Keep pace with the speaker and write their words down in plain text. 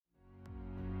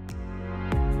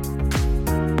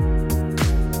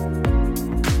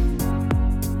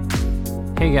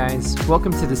Hey guys,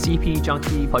 welcome to the CPD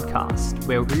Junkie podcast,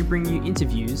 where we bring you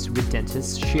interviews with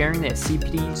dentists sharing their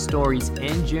CPD stories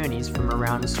and journeys from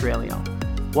around Australia.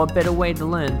 What better way to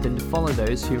learn than to follow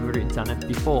those who've already done it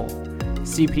before?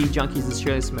 CPD Junkie is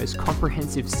Australia's most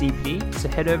comprehensive CPD, so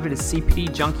head over to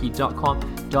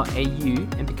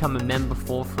cpdjunkie.com.au and become a member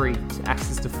for free to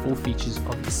access the full features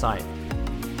of the site.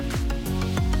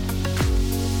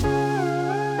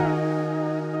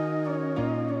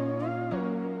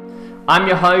 I'm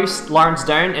your host, Lawrence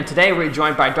Doan, and today we're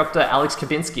joined by Dr. Alex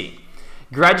Kabinski.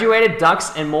 Graduated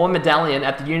Dux and Moore Medallion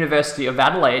at the University of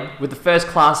Adelaide with the first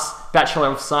class Bachelor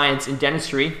of Science in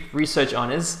Dentistry, Research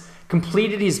Honours,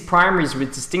 completed his primaries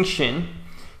with distinction.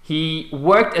 He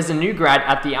worked as a new grad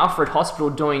at the Alfred Hospital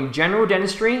doing general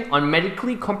dentistry on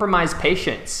medically compromised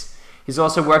patients. He's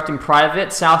also worked in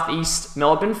private southeast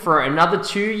Melbourne for another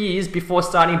 2 years before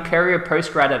starting perio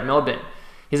postgrad at Melbourne.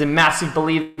 He's a massive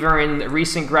believer in the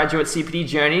recent graduate CPD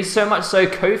journey, so much so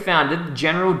co-founded the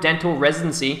General Dental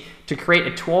Residency to create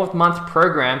a 12-month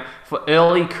program for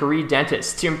early career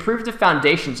dentists to improve the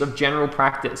foundations of general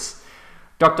practice.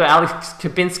 Dr. Alex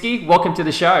Kabinski, welcome to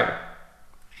the show.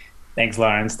 Thanks,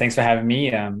 Lawrence. Thanks for having me.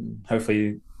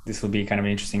 Hopefully this will be kind of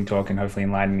an interesting talk and hopefully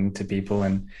enlightening to people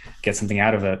and get something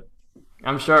out of it.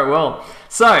 I'm sure it will.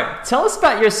 So tell us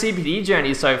about your CPD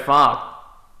journey so far.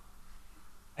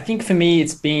 I think for me,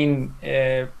 it's been,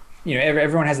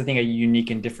 everyone has, a unique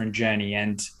and different journey.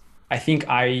 And I think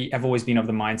I have always been of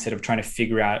the mindset of trying to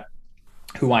figure out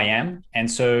who I am. And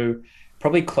so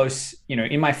probably close,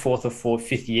 in my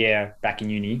fifth year back in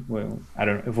uni, well, I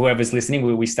don't know if whoever's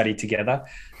listening, we studied together.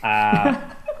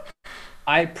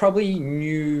 I probably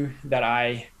knew that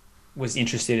I was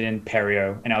interested in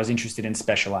perio and I was interested in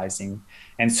specializing.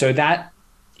 And so that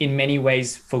in many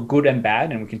ways, for good and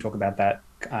bad, and we can talk about that,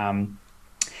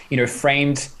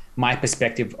 framed my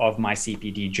perspective of my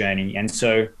CPD journey. And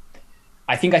so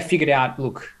I think I figured out,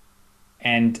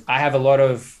 and I have a lot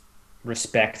of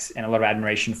respect and a lot of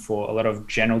admiration for a lot of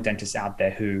general dentists out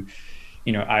there who,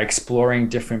 are exploring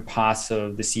different parts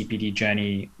of the CPD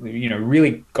journey,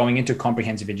 really going into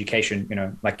comprehensive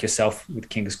education, like yourself with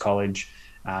King's College,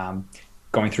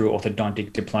 going through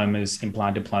orthodontic diplomas,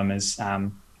 implant diplomas,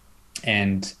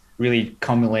 and really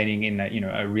culminating in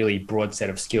a really broad set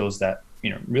of skills that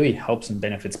really helps and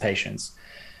benefits patients.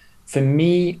 For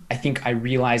me, I think I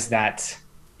realized that,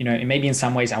 maybe in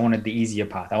some ways I wanted the easier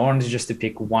path. I wanted just to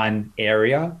pick one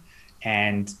area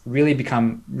and really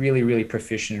become really, really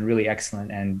proficient and really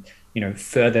excellent and,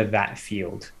 further that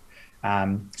field.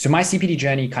 So my CPD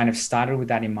journey kind of started with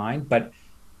that in mind. But,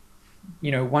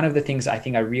 one of the things I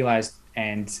think I realized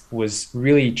and was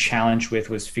really challenged with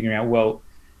was figuring out,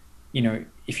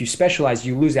 if you specialize,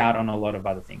 you lose out on a lot of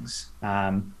other things.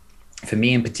 For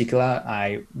me in particular,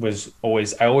 I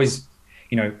always,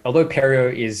 although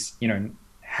perio is,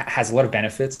 has a lot of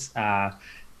benefits,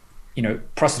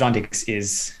 prosthodontics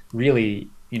is really,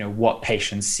 what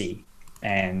patients see.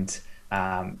 And,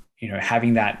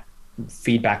 having that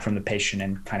feedback from the patient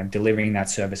and kind of delivering that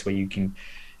service where you can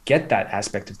get that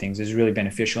aspect of things is really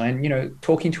beneficial. And,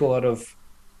 talking to a lot of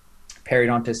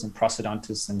periodontists and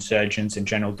prosthodontists and surgeons and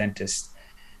general dentists,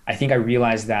 I think I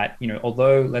realized that,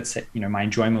 although let's say, my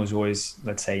enjoyment was always,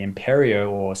 let's say, in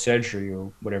perio or surgery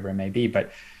or whatever it may be,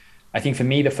 but I think for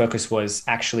me, the focus was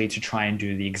actually to try and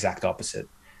do the exact opposite.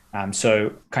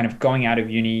 So kind of going out of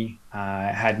uni,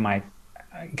 had my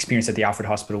experience at the Alfred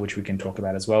Hospital, which we can talk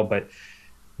about as well. But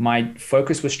my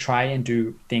focus was try and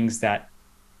do things that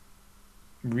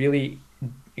really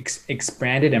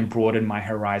expanded and broadened my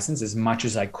horizons as much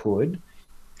as I could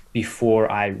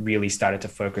before I really started to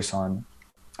focus on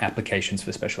applications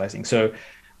for specializing. So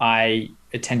I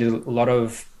attended a lot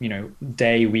of,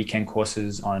 day, weekend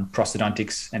courses on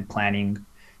prosthodontics and planning.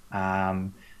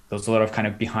 There was a lot of kind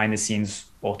of behind the scenes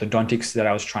orthodontics that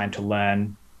I was trying to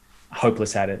learn.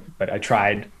 Hopeless at it, but I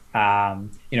tried.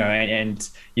 And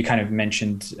you kind of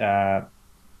mentioned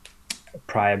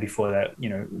prior before that,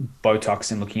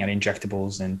 Botox and looking at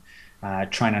injectables and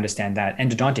trying to understand that.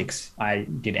 Endodontics, I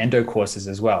did endo courses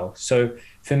as well. So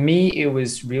for me, it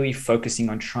was really focusing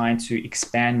on trying to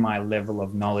expand my level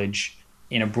of knowledge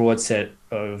in a broad set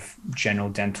of general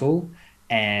dental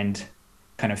and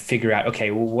kind of figure out,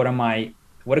 okay, well, what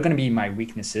are going to be my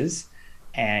weaknesses?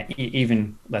 And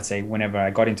even, let's say, whenever I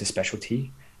got into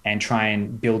specialty and try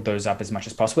and build those up as much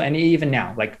as possible. And even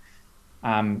now,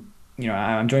 I'm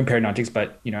doing periodontics,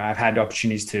 but, I've had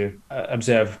opportunities to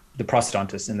observe the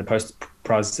prosthodontist in the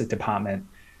post-pros department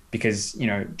because,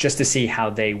 just to see how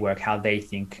they work, how they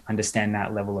think, understand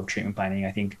that level of treatment planning,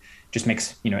 I think just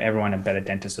makes, everyone a better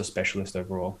dentist or specialist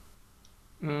overall.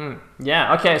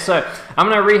 Yeah. Okay. So I'm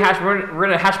gonna rehash. We're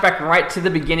gonna hash back right to the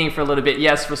beginning for a little bit.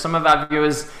 Yes, for some of our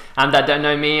viewers that don't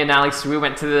know me and Alex, we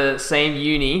went to the same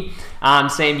uni,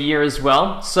 same year as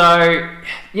well. So,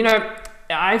 you know,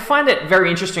 I find it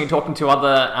very interesting talking to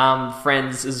other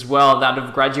friends as well that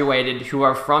have graduated who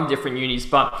are from different unis.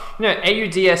 But you know,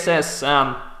 AUDSS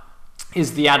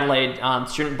is the Adelaide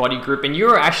student body group, and you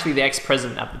were actually the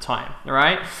ex-president at the time, all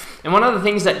right? And one of the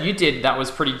things that you did that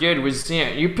was pretty good was, you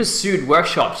know, you pursued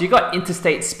workshops, you got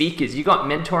interstate speakers, you got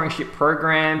mentorship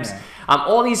programs,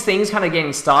 all these things kind of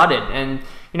getting started. And,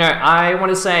 you know, I want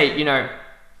to say, you know,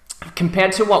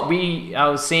 compared to what I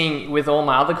was seeing with all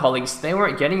my other colleagues, they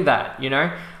weren't getting that, you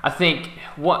know? I think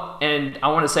and I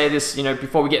want to say this, you know,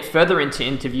 before we get further into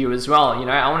interview as well, you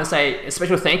know, I want to say a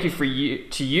special thank you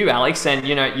to you, Alex, and,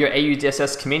 you know, your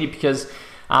AUDSS community, because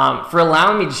for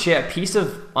allowing me to share a piece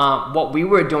of what we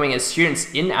were doing as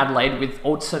students in Adelaide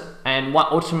and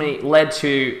what ultimately led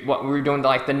to what we were doing,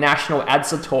 like the National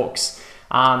ADSA Talks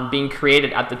being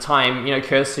created at the time, you know,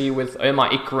 courtesy with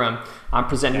Omar Ikram,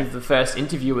 presenting the first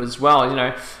interview as well. You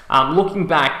know, looking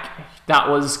back, that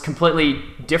was completely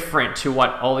different to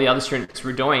what all the other students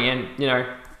were doing, and, you know,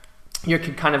 you're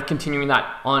kind of continuing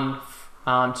that on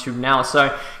to now.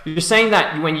 So you're saying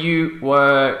that when you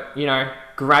were, you know,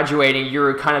 graduating, you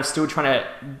were kind of still trying to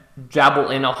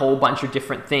dabble in a whole bunch of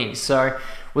different things. So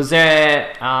was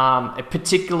there a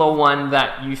particular one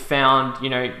that you found, you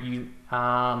know,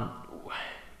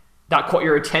 that caught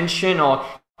your attention, or,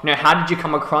 you know, how did you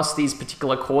come across these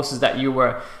particular courses that you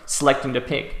were selecting to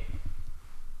pick?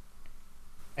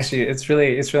 Actually, it's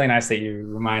really nice that you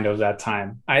remind of that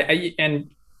time. And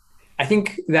I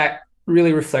think that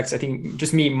really reflects, I think,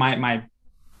 just my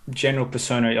general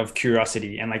persona of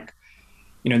curiosity. And, like,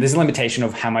 you know, there's a limitation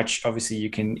of how much obviously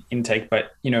you can intake,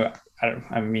 but, you know,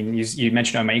 I mean, you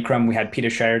mentioned Omar Ikram. We had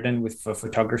Peter Sheridan for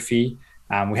photography.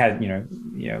 We had, you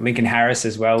know, Lincoln Harris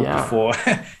as well before,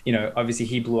 you know, obviously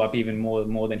he blew up even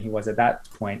more than he was at that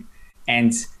point.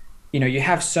 And, you know, you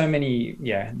have so many,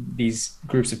 these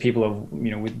groups of people of, you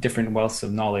know, with different wealths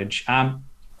of knowledge.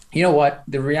 You know what?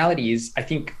 The reality is, I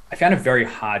think I found it very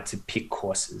hard to pick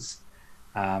courses.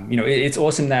 You know, it's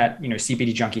awesome that, you know,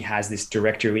 CPD Junkie has this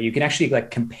directory where you can actually,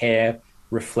 like, compare,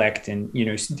 reflect, and, you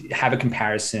know, have a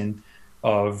comparison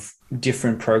of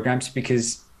different programs,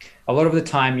 because a lot of the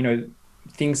time, you know,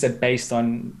 things are based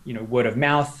on, you know, word of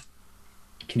mouth,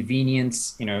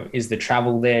 convenience, you know, is the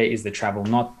travel there? Is the travel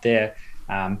not there?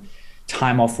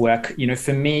 Time off work. You know,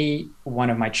 for me, one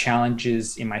of my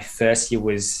challenges in my first year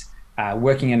was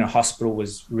working in a hospital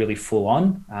was really full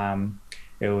on.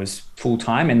 It was full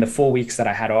time. And the 4 weeks that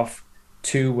I had off,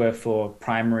 2 were for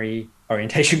primary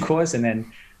orientation course, and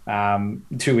then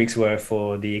 2 weeks were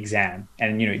for the exam.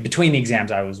 And, you know, between the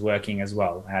exams, I was working as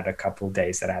well. I had a couple of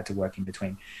days that I had to work in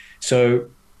between. So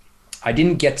I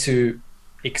didn't get to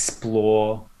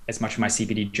explore as much of my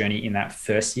CPD journey in that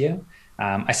first year.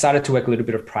 I started to work a little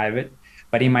bit of private,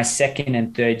 but in my second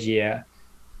and third year,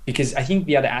 because I think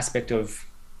the other aspect of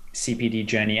CPD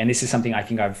journey, and this is something I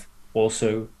think I've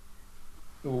also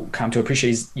come to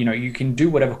appreciate, is, you know, you can do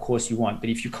whatever course you want, but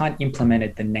if you can't implement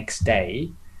it the next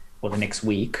day or the next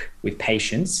week with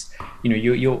patients, you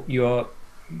know,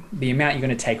 the amount you're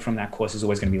going to take from that course is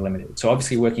always going to be limited. So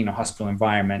obviously, working in a hospital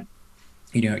environment,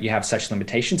 you know, you have such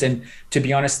limitations. And to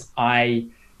be honest,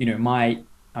 I'm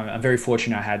very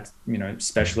fortunate. I had, you know,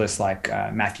 specialists like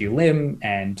Matthew Lim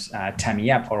and Tammy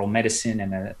Yap, oral medicine,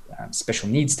 and a special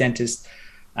needs dentist,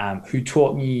 who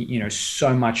taught me, you know,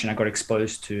 so much, and I got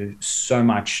exposed to so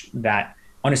much that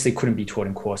honestly couldn't be taught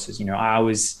in courses. You know, I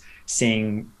was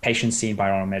seeing patients seen by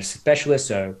oral medicine specialists.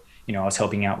 So, you know, I was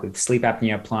helping out with sleep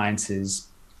apnea appliances,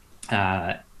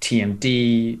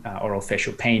 TMD, oral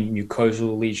facial pain,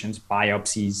 mucosal lesions,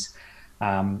 biopsies.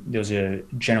 There was a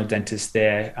general dentist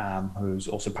there who's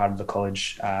also part of the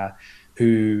college,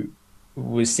 who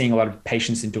was seeing a lot of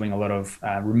patients and doing a lot of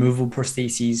removable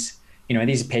prostheses. You know, and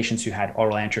these are patients who had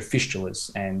oral antral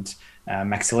fistulas and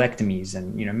maxillectomies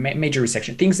and, you know, major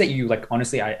resection, things that you, like,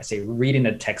 honestly, I say, read in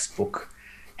a textbook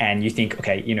and you think,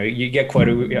 okay, you know, you get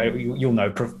quoted, you'll know,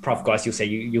 Prof. Goss, you'll say,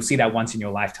 you'll see that once in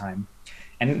your lifetime.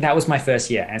 And that was my first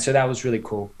year. And so that was really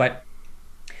cool. But,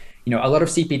 you know, a lot of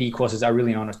CPD courses are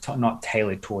really not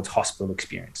tailored towards hospital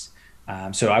experience.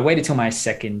 So I waited till my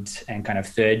second and kind of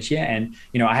third year. And,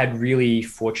 you know, I had really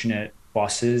fortunate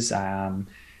bosses.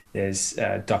 There's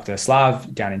Dr.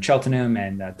 Slav down in Cheltenham,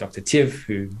 and Dr. Tiv,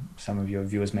 who some of your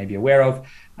viewers may be aware of,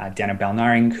 Dana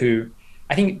Balnaring, who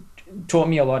I think taught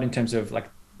me a lot in terms of, like,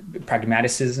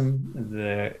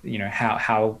 pragmaticism, you know,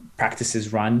 how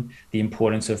practices run, the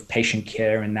importance of patient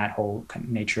care and that whole kind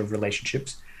of nature of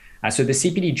relationships. So the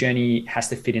CPD journey has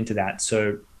to fit into that.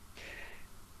 So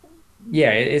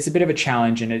yeah, it's a bit of a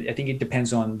challenge, and I think it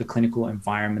depends on the clinical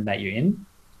environment that you're in.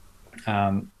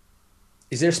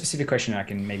 Is there a specific question I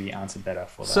can maybe answer better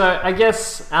for that? So I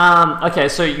guess, okay,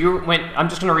 so I'm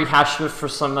just going to rehash it for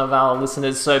some of our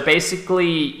listeners. So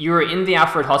basically, you were in the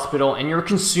Alfred Hospital and you were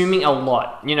consuming a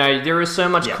lot. You know, there is so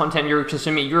much content you were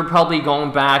consuming. You were probably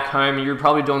going back home and you were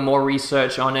probably doing more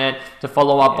research on it to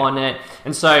follow up on it.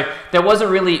 And so there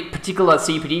wasn't really particular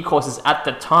CPD courses at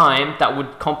the time that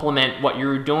would complement what you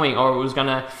were doing, or it was going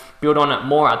to build on it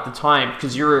more at the time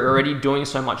because you were already doing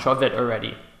so much of it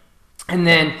already. And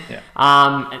then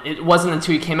it wasn't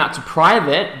until you came out to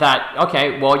private that,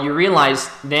 okay, well, you realize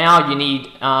now you need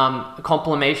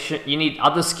you need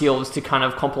other skills to kind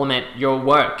of complement your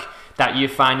work that you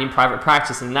find in private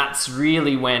practice. And that's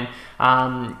really when,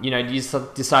 you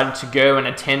decided to go and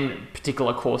attend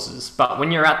particular courses. But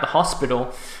when you're at the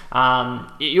hospital,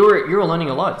 you were learning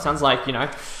a lot. It sounds like,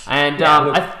 and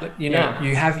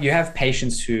you have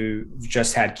patients who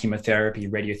just had chemotherapy,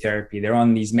 radiotherapy. They're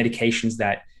on these medications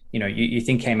that, you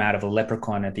think came out of a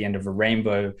leprechaun at the end of a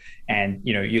rainbow. And,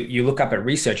 you look up at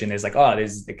research and there's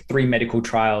there's like 3 medical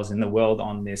trials in the world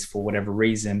on this for whatever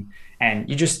reason. And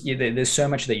there's so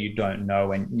much that you don't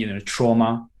know, and,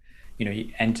 trauma,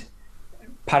 and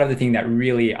part of the thing that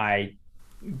really I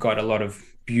got a lot of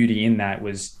beauty in that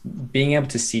was being able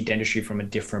to see dentistry from a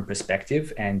different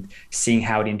perspective and seeing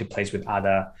how it interplays with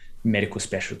other medical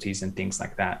specialties and things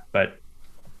like that. But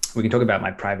we can talk about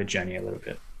my private journey a little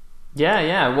bit.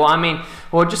 Yeah.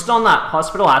 Well, just on that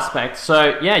hospital aspect.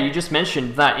 So yeah, you just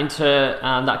mentioned that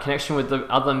that connection with the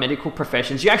other medical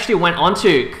professions. You actually went on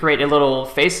to create a little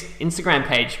Instagram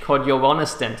page called Your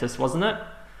Wellness Dentist, wasn't it?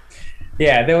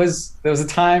 Yeah, there was a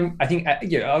time, I think,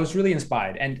 I was really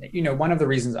inspired. And, one of the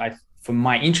reasons for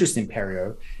my interest in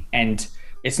perio, and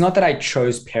it's not that I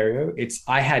chose perio, it's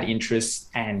I had interests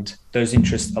and those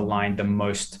interests aligned the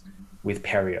most with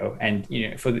perio. And,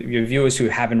 for your viewers who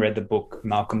haven't read the book,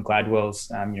 Malcolm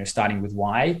Gladwell's, Starting with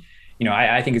Why,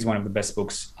 I think it's one of the best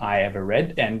books I ever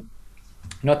read. And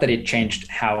not that it changed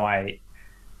how I,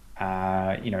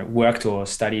 worked or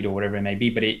studied or whatever it may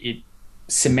be, but it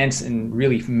cements and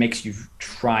really makes you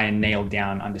try and nail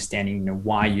down understanding,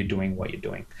 why you're doing what you're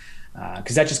doing.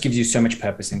 Because that just gives you so much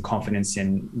purpose and confidence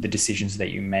in the decisions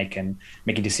that you make and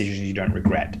making decisions you don't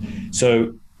regret.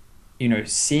 So,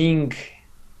 seeing,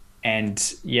 and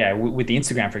with the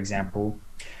Instagram, for example,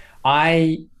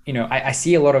 I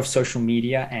see a lot of social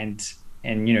media and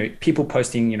people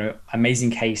posting,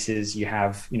 amazing cases. You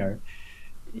have,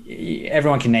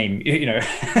 everyone can name,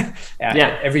 a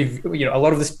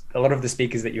lot of the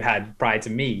speakers that you had prior to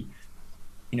me,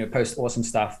 post awesome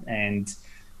stuff. And,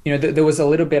 there was a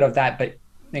little bit of that, but,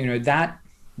 that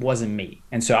wasn't me.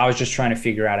 And so I was just trying to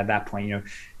figure out at that point,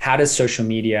 how does social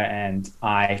media and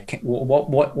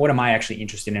what am I actually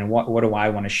interested in? What do I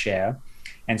want to share?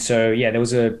 And so, there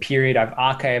was a period I've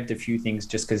archived a few things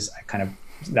just because I kind of,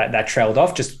 that trailed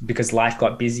off just because life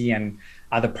got busy and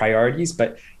other priorities.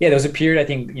 But there was a period, I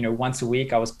think, once a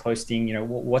week I was posting,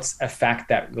 what's a fact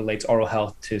that relates oral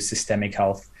health to systemic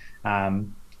health.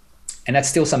 And that's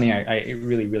still something I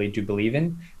really, really do believe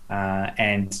in.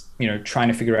 And, trying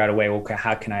to figure out a way, okay,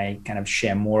 how can I kind of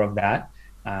share more of that?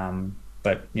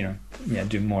 But,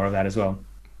 do more of that as well.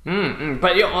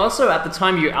 But you also, at the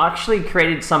time, you actually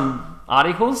created some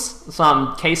articles,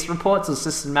 some case reports or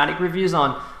systematic reviews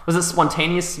on, was it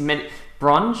spontaneous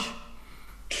bronch?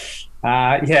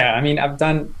 I mean,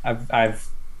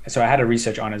 so I had a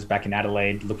research honors back in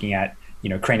Adelaide looking at,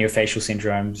 craniofacial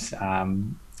syndromes.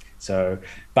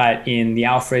 But in the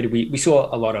Alfred, we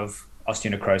saw a lot of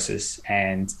osteonecrosis,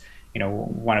 and,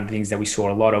 one of the things that we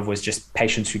saw a lot of was just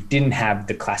patients who didn't have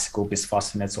the classical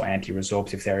bisphosphonates or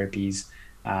anti-resorptive therapies.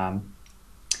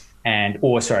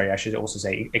 I should also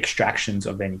say extractions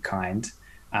of any kind.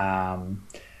 And,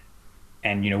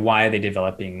 why are they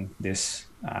developing this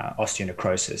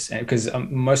osteonecrosis? And because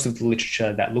most of the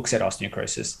literature that looks at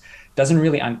osteonecrosis doesn't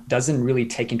really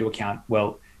take into account,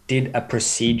 well, did a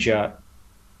procedure,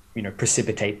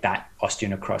 precipitate that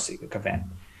osteonecrotic event?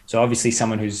 So obviously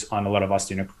someone who's on a lot of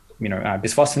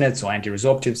bisphosphonates or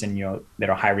anti-resorptives and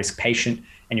they're a high-risk patient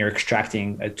and you're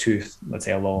extracting a tooth, let's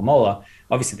say a lower molar,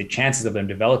 obviously the chances of them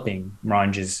developing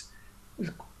MRONJ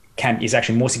is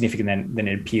actually more significant than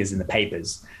it appears in the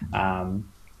papers. A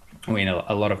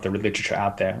lot of the literature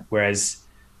out there, whereas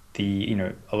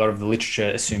a lot of the literature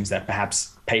assumes that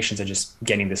perhaps patients are just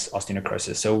getting this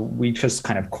osteonecrosis. So we just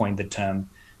kind of coined the term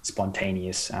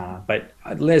spontaneous, but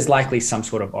there's likely some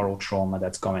sort of oral trauma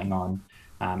that's going on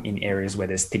in areas where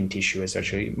there's thin tissue,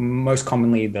 especially most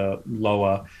commonly the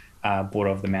lower border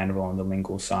of the mandible on the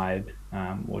lingual side,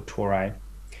 or tori.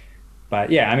 But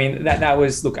yeah, I mean, that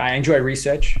was, look, I enjoy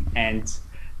research, and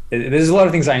there's a lot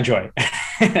of things I enjoy.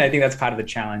 I think that's part of the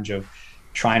challenge of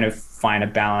trying to find a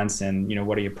balance, and,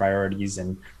 what are your priorities,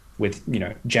 and with,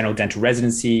 general dental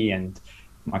residency and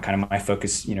my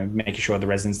focus, making sure the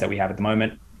residents that we have at the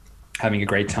moment having a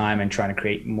great time and trying to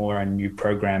create more and new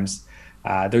programs.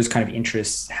 Those kind of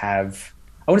interests have,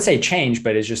 I wouldn't say change,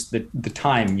 but it's just the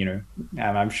time,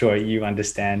 I'm sure you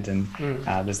understand. And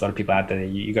there's a lot of people out there that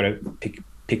you got to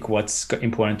pick what's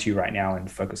important to you right now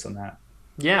and focus on that.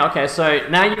 Yeah, okay. So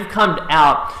now you've come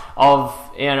out of,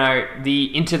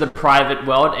 into the private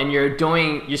world, and you're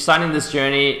starting this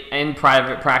journey in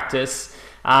private practice.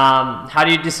 How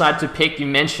do you decide to pick? You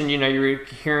mentioned, you're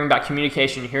hearing about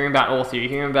communication, you're hearing about ortho, you're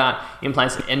hearing about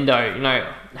implants and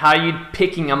endo. How are you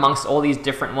picking amongst all these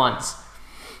different ones?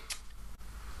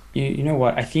 You know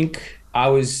what? I think I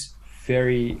was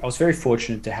very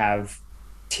fortunate to have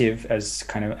Tiv as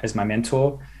my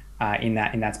mentor in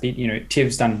that speed.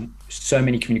 Tiv's done so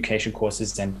many communication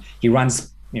courses, and he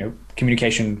runs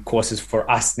communication courses for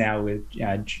us now with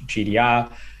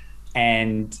GDR,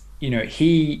 and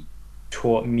he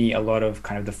taught me a lot of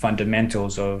kind of the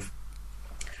fundamentals of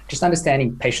just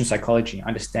understanding patient psychology,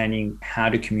 understanding how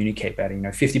to communicate better.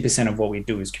 50% of what we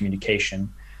do is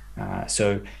communication,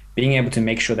 so being able to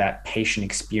make sure that patient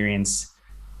experience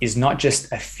is not just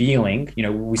a feeling.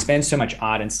 We spend so much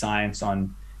art and science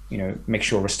on, make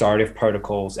sure restorative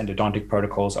protocols, endodontic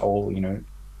protocols are all,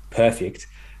 perfect.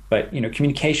 But,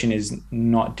 communication is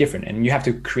not different, and you have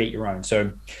to create your own.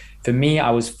 So for me,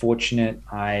 I was fortunate.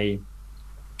 I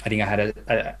think I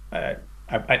had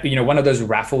one of those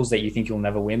raffles that you think you'll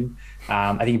never win.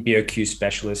 I think BOQ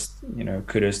Specialist,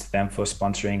 kudos to them for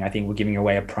sponsoring. I think we're giving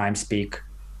away a Prime Speak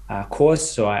course.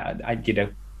 So I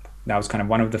did that was kind of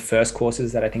one of the first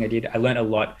courses that I think I did. I learned a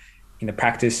lot in the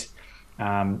practice.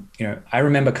 I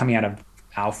remember coming out of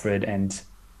Alfred, and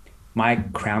my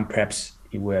crown preps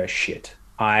were shit.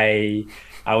 I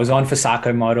was on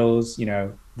Fossaco models,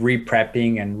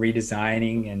 re-prepping and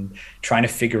redesigning and trying to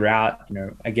figure out,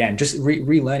 again, just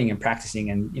relearning and practicing.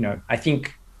 And, I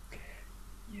think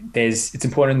it's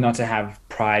important not to have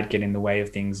pride get in the way of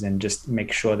things, and just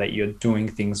make sure that you're doing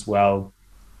things well,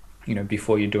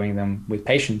 before you're doing them with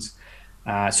patients.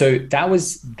 So that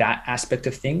was that aspect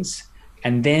of things.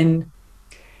 And then,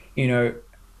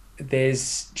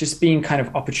 there's just been kind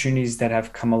of opportunities that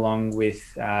have come along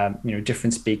with,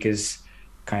 different speakers.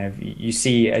 Kind of, you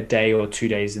see a day or 2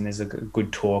 days and there's a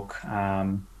good talk.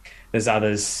 There's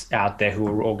others out there who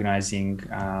are organizing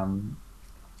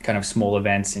kind of small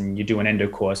events, and you do an endo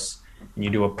course and you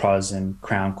do a pros and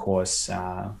crown course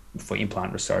for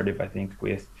implant restorative, I think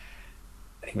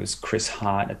it was Chris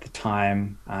Hart at the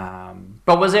time.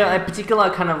 But was there a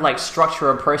particular kind of like structure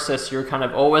or process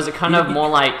or was it kind of more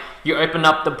like you opened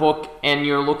up the book and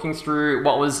you're looking through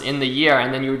what was in the year,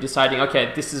 and then you were deciding,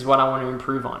 okay, this is what I want to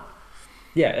improve on?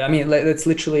 Yeah, I mean, that's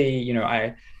literally,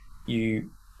 I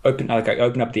open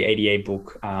up the ADA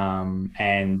book,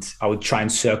 and I would try and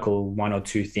circle one or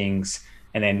two things,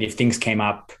 and then if things came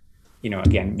up,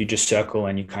 again, you just circle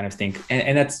and you kind of think,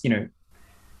 and that's,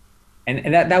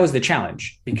 and that was the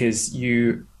challenge, because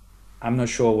I'm not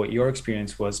sure what your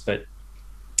experience was, but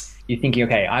you're thinking,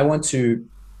 okay, I want to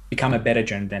become a better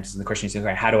general dentist, and the question is,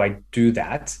 okay, how do I do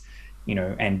that?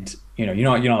 And you're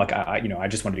not like, I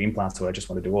just want to do implants, or I just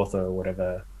want to do ortho, or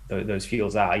whatever those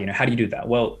fields are. How do you do that?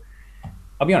 Well,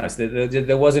 I'll be honest,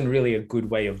 there wasn't really a good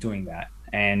way of doing that,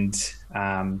 and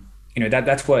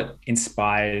that's what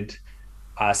inspired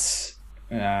us,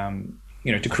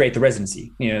 to create the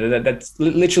residency. That's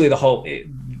literally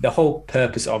the whole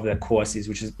purpose of the course is,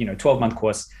 which is 12-month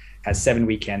course, has 7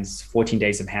 weekends, 14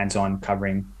 days of hands-on,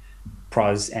 covering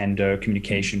pros, endo,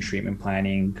 communication, treatment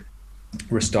planning,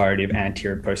 restorative,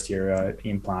 anterior, posterior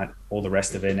implant, all the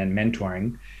rest of it, and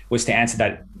mentoring, was to answer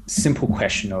that simple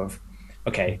question of,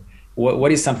 okay,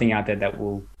 what is something out there that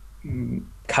will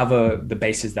cover the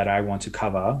bases that I want to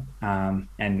cover,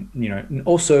 and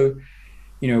also,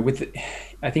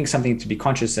 I think something to be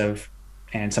conscious of,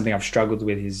 and something I've struggled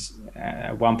with is,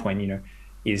 at one point,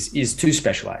 is to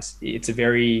specialize. It's a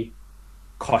very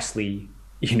costly,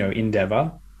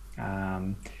 endeavor,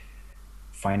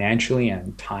 financially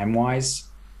and time-wise,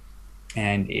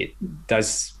 and it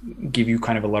does give you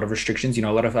kind of a lot of restrictions. A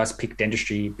lot of us pick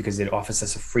dentistry because it offers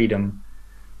us a freedom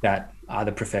that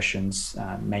other professions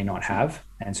may not have,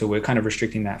 and so we're kind of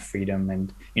restricting that freedom.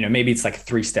 And maybe it's like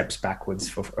 3 steps backwards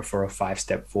for a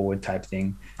 5-step forward type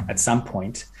thing at some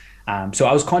point. So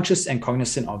I was conscious and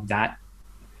cognizant of that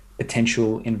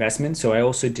potential investment. So I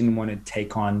also didn't want to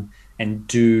take on and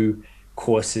do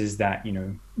courses that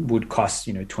would cost,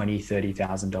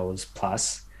 $20,000-$30,000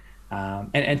 plus.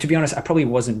 And to be honest, I probably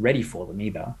wasn't ready for them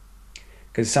either,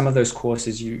 because some of those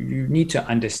courses you need to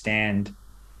understand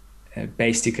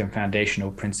basic and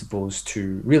foundational principles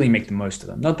to really make the most of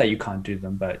them. Not that you can't do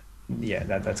them, but yeah,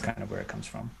 that's kind of where it comes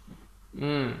from.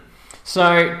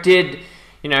 So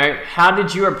how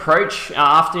did you approach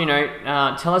after,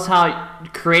 tell us how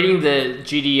creating the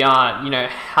GDR,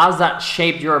 how's that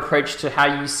shaped your approach to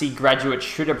how you see graduates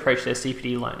should approach their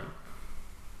CPD learning?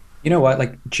 You know what,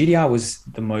 like GDR was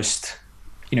the most,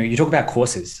 you talk about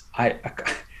courses.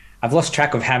 I've lost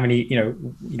track of how many,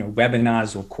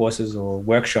 webinars or courses or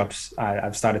workshops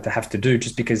I've started to have to do,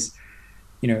 just because,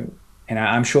 and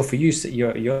I'm sure for you,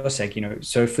 your sake,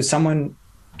 so for someone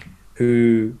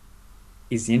who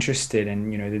is interested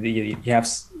and, you have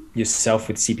yourself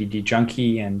with CPD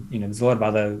Junkie, and, there's a lot of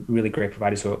other really great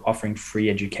providers who are offering free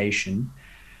education.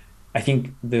 I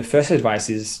think the first advice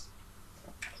is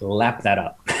lap that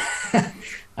up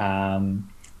and,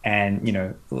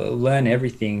 learn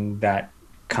everything that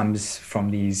comes from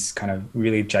these kind of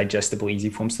really digestible, easy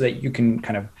forms, so that you can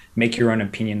kind of make your own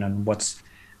opinion on what's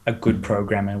a good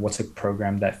program and what's a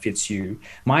program that fits you.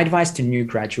 My advice to new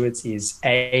graduates is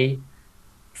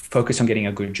focus on getting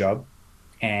a good job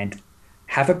and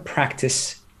have a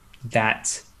practice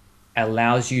that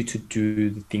allows you to do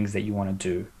the things that you want to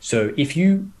do. So if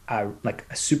you are like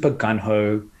a super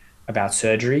gung-ho about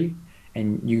surgery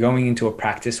and you're going into a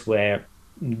practice where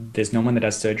there's no one that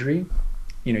does surgery,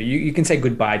 you can say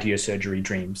goodbye to your surgery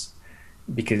dreams,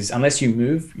 because unless you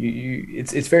move,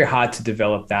 it's very hard to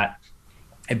develop that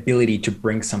ability to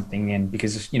bring something in,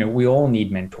 because we all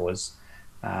need mentors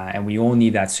and we all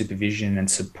need that supervision and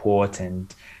support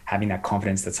and having that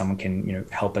confidence that someone can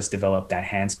help us develop that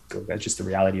hand skill. That's just the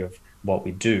reality of what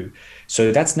we do.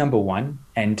 So that's number one.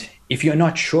 And if you're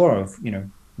not sure of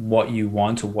what you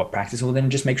want or what practice, well, then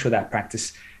just make sure that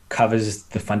practice covers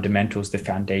the fundamentals, the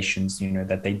foundations,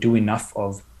 that they do enough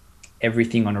of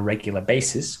everything on a regular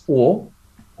basis, or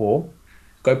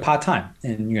go part-time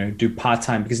and, do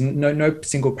part-time, because no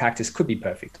single practice could be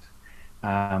perfect.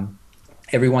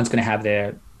 Everyone's going to have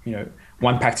their,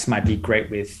 one practice might be great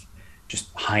with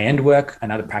just high-end work.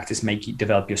 Another practice may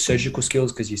develop your surgical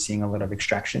skills because you're seeing a lot of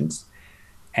extractions.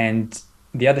 And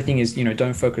the other thing is,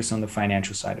 don't focus on the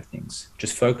financial side of things.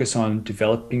 Just focus on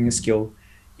developing the skill.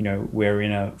 We're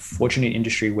in a fortunate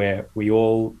industry where we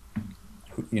all,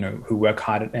 who work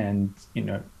hard and,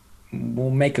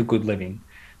 will make a good living.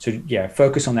 So yeah,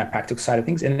 focus on that practical side of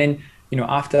things. And then,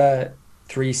 after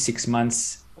 3-6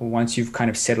 months, once you've kind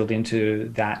of settled into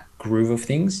that groove of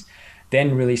things,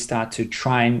 then really start to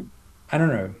try and, I don't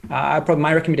know,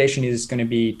 my recommendation is going to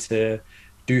be to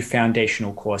do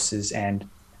foundational courses and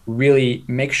really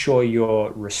make sure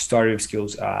your restorative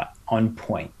skills are on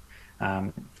point.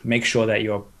 Make sure that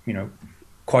your,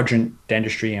 quadrant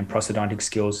dentistry and prosthodontic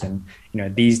skills, and,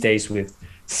 these days with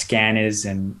scanners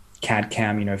and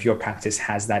CAD/CAM, if your practice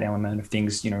has that element of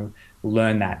things,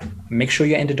 learn that. Make sure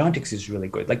your endodontics is really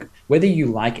good. Like whether you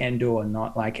like endo or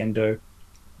not like endo,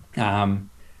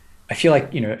 I feel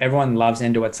like, everyone loves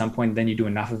endo at some point, then you do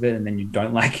enough of it and then you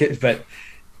don't like it. But,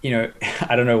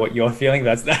 I don't know what you're feeling.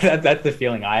 That's the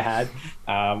feeling I had.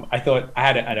 I thought I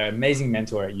had an amazing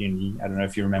mentor at uni. I don't know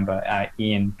if you remember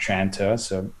Ian Tranter.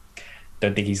 So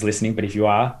don't think he's listening, but if you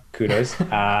are, kudos.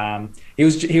 He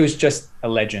was just a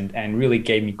legend and really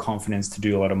gave me confidence to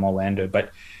do a lot of more endo.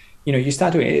 But you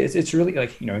start doing it, it's really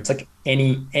like, it's like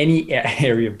any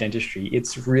area of dentistry.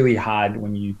 It's really hard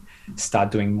when you start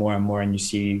doing more and more and you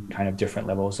see kind of different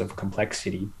levels of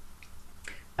complexity.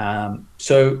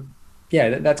 So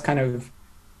yeah, that's kind of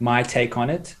my take on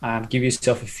it. Give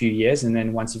yourself a few years, and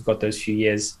then once you've got those few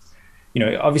years,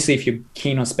 obviously if you're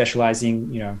keen on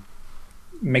specializing,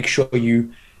 make sure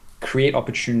you create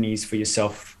opportunities for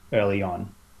yourself early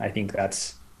on. I think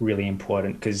that's really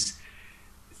important because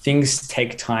things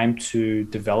take time to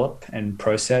develop and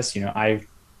process. I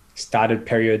started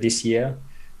perio this year.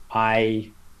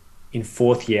 In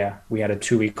fourth year, we had a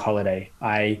 2-week holiday.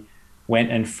 I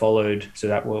went and followed, so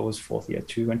that was fourth year,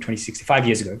 2016, 5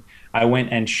 years ago. I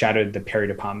went and shadowed the perio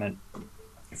department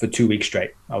for 2 weeks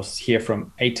straight. I was here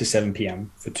from 8 to 7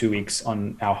 p.m. for 2 weeks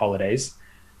on our holidays.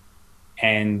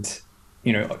 And,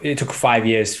 it took 5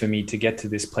 years for me to get to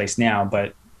this place now,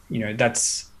 but,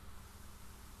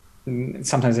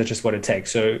 sometimes that's just what it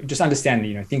takes. So just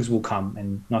understand, things will come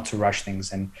and not to rush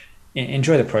things and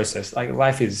enjoy the process. Like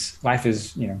life is,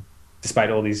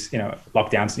 despite all these,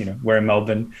 lockdowns, we're in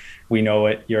Melbourne, we know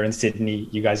it, you're in Sydney,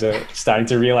 you guys are starting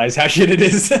to realize how shit it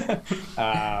is.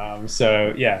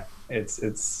 So yeah,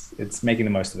 it's making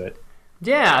the most of it.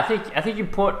 Yeah, I think you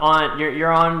put on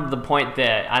you're on the point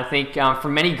there. I think for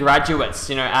many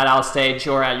graduates, at our stage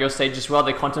or at your stage as well,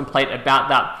 they contemplate about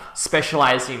that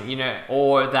specializing,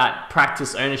 or that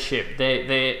practice ownership.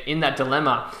 They're in that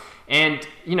dilemma, and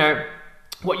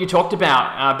what you talked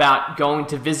about going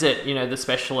to visit, the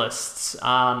specialists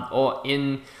or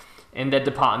in their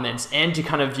departments, and to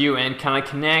kind of view and kind of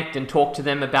connect and talk to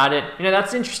them about it.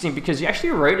 That's interesting because you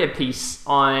actually wrote a piece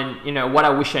on, what I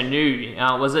wish I knew.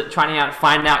 Was it trying to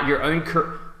find out your own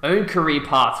career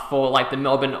path for like the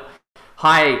Melbourne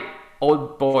High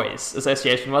Old Boys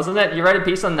Association, wasn't it? You wrote a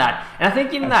piece on that. And I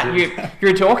think in that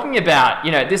you're talking about,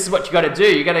 this is what you got to do.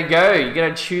 You got to go. You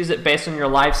got to choose it based on your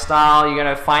lifestyle. You got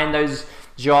to find those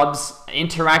jobs,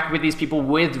 interact with these people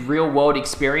with real world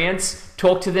experience,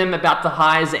 talk to them about the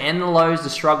highs and the lows,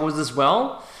 the struggles as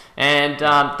well. And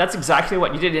that's exactly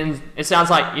what you did. And it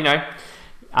sounds like,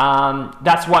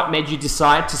 that's what made you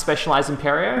decide to specialize in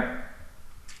perio.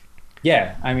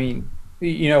 Yeah. I mean,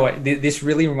 you know what, this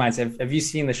really reminds, have you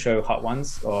seen the show Hot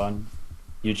Ones on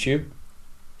YouTube?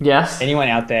 Yes. Anyone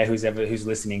out there who's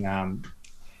listening,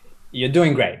 you're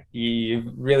doing great.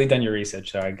 You've really done your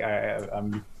research. So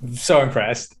I'm so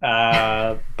impressed.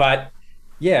 But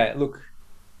yeah, look,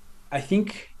 I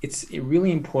think it's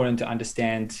really important to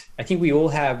understand. I think we all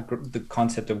have the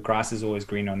concept of grass is always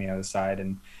green on the other side.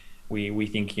 And we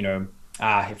think,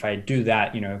 if I do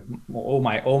that,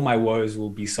 all my woes will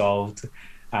be solved.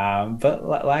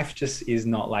 But life just is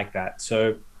not like that.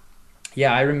 So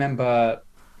yeah, I remember,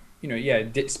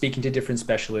 speaking to different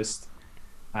specialists,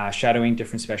 shadowing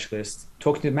different specialists,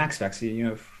 talking to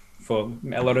MaxVax. For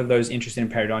a lot of those interested in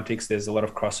periodontics, there's a lot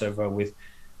of crossover with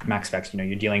MaxVax.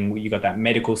 You got that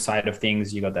medical side of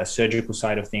things, you got that surgical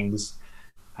side of things.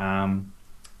 And,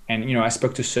 I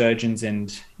spoke to surgeons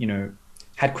and,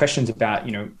 had questions about,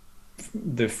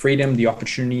 the freedom, the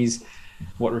opportunities,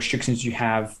 what restrictions you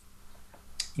have,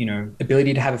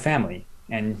 ability to have a family.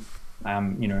 And,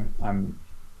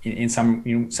 in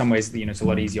some ways, it's a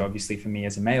lot easier, obviously, for me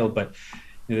as a male, but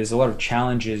there's a lot of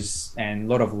challenges and a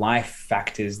lot of life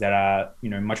factors that are,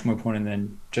 much more important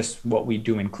than just what we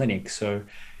do in clinic. So,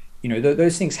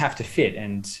 those things have to fit.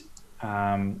 And,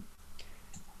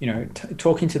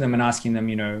 talking to them and asking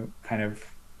them, kind of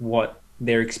what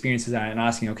their experiences are, and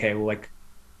asking, okay, well, like,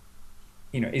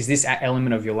 is this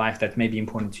element of your life that may be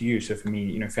important to you? So for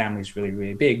me, family is really,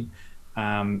 really big.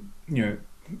 Are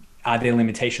there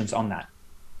limitations on that?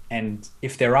 And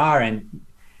if there are, and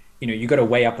you got to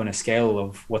weigh up on a scale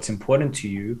of what's important to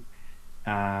you.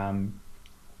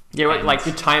 Like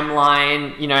your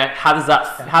timeline, how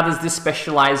does this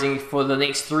specializing for the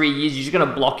next 3 years, you're just going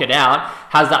to block it out.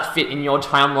 How does that fit in your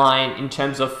timeline in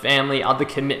terms of family, other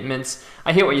commitments?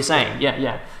 I hear what you're saying.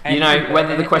 Yeah. And,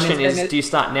 whether the question is, do you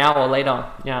start now or later?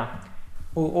 Yeah.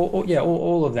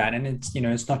 All of that. And it's,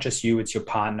 it's not just you, it's your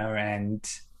partner and,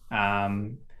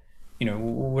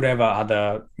 whatever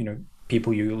other,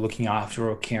 people you're looking after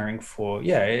or caring for.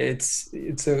 Yeah, it's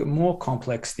a more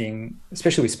complex thing,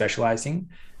 especially with specializing.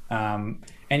 And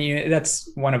that's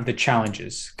one of the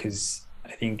challenges, because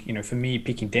I think for me,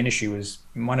 picking dentistry was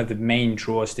one of the main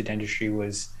draws to dentistry.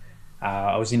 Was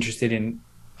I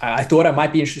thought I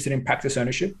might be interested in practice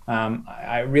ownership.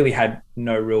 I really had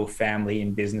no real family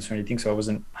in business or anything, so I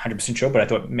wasn't 100% sure, but I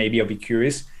thought maybe I'll be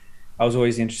curious. I was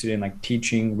always interested in like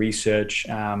teaching, research,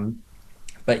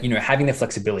 but having the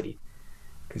flexibility,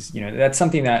 because that's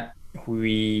something that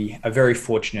we are very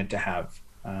fortunate to have,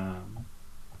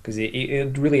 because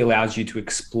it really allows you to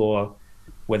explore,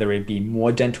 whether it be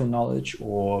more dental knowledge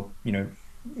or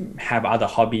have other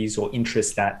hobbies or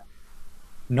interests that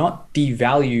not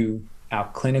devalue our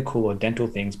clinical or dental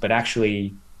things, but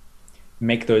actually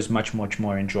make those much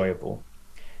more enjoyable.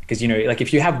 Because like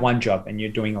if you have one job and you're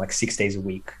doing like 6 days a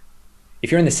week,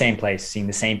 if you're in the same place seeing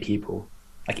the same people,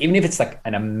 like even if it's like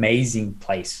an amazing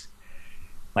place,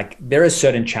 like there are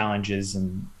certain challenges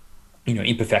and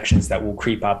imperfections that will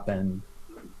creep up and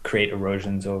create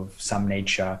erosions of some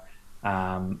nature,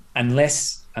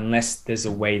 unless there's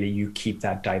a way that you keep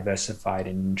that diversified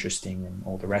and interesting and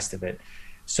all the rest of it.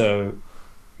 So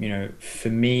for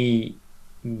me,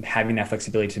 having that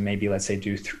flexibility to maybe, let's say,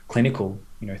 do clinical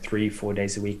 3-4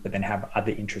 days a week, but then have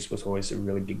other interests, was always a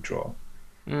really big draw.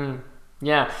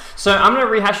 Yeah. So I'm going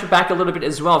to rehash it back a little bit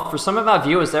as well. For some of our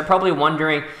viewers, they're probably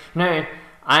wondering,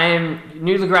 I'm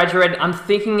newly graduated, I'm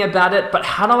thinking about it, but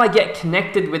how do I get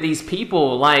connected with these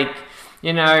people? Like,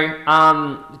 do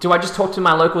I just talk to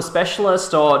my local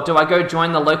specialist, or do I go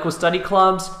join the local study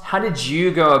clubs? How did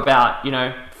you go about,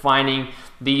 finding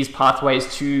these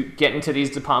pathways to get into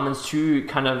these departments, to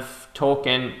kind of talk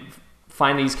and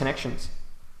find these connections?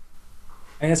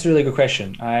 I think that's a really good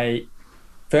question.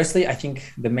 firstly, I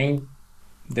think the main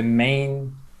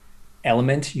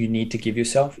element you need to give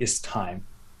yourself is time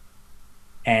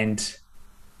and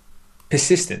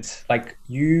persistence. Like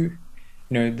the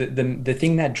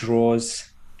thing that draws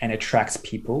and attracts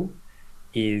people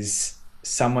is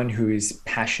someone who is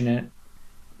passionate,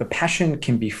 but passion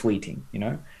can be fleeting.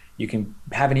 You can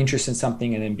have an interest in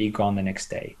something and then be gone the next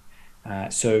day.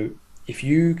 So if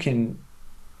you can,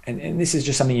 and this is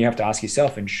just something you have to ask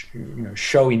yourself and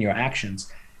show in your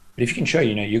actions. But if you can show,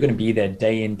 you're going to be there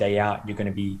day in, day out. You're going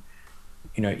to be,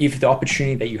 if the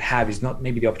opportunity that you have is not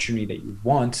maybe the opportunity that you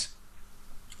want,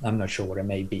 I'm not sure what it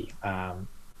may be.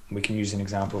 We can use an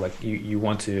example like you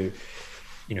want to,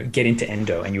 get into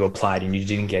endo and you applied and you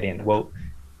didn't get in. Well,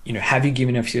 have you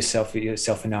given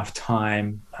yourself enough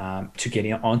time to get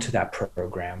onto that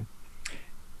program?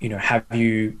 Have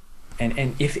you,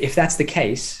 and if that's the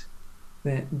case,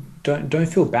 then don't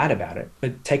feel bad about it,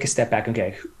 but take a step back.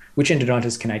 Okay, which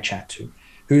endodontist can I chat to?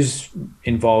 Who's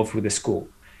involved with the school?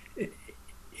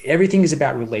 Everything is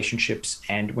about relationships.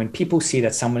 And when people see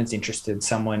that someone's interested,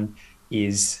 someone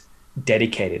is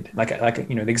dedicated, like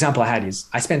the example I had is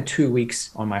I spent 2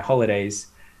 weeks on my holidays,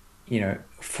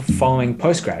 following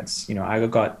postgrads. I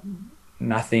got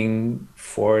nothing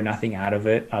out of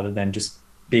it other than just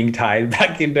being tied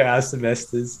back into our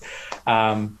semesters.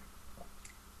 And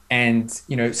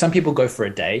some people go for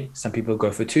a day, some people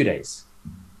go for 2 days.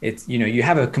 It's, you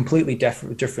have a completely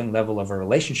different level of a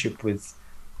relationship with,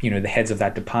 the heads of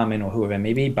that department or whoever it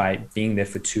may be by being there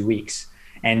for 2 weeks.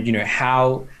 And,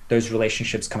 how those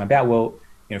relationships come about. Well,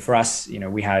 for us,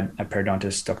 we had a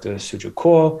periodontist, Dr. Suju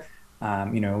Kaur.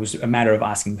 It was a matter of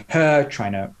asking her,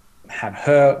 trying to have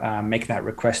her make that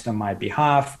request on my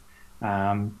behalf.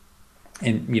 And,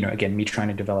 again, me trying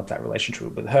to develop that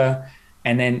relationship with her.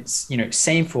 And then,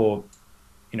 same for,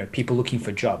 people looking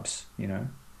for jobs,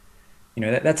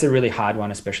 that's a really hard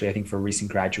one, especially I think for recent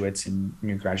graduates and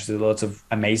new graduates. There's lots of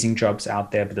amazing jobs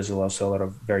out there, but there's also a lot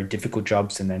of very difficult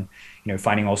jobs. And then,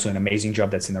 finding also an amazing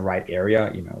job that's in the right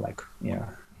area,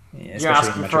 you're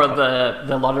asking for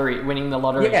the lottery, winning the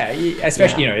lottery. Yeah,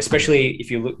 especially, especially if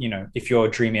you look, if your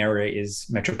dream area is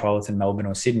metropolitan Melbourne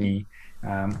or Sydney,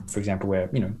 for example, where,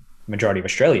 majority of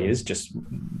Australia is just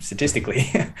statistically,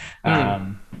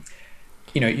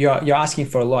 you're asking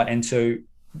for a lot. And so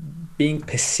being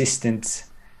persistent,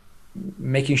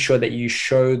 making sure that you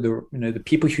show the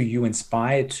people who you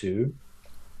inspire to,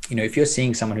 if you're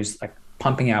seeing someone who's like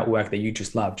pumping out work that you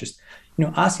just love, just,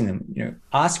 asking them,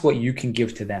 ask what you can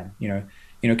give to them,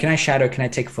 can I shadow, can I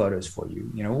take photos for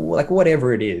you, like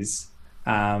whatever it is.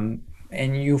 And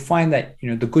you find that,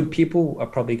 the good people are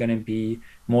probably going to be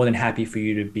more than happy for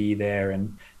you to be there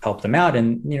and help them out.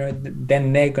 And,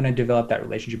 then they're going to develop that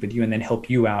relationship with you and then help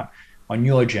you out on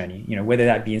your journey, whether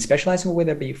that be in specializing or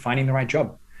whether it be finding the right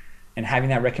job and having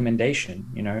that recommendation,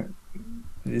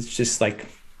 it's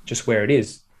just where it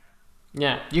is.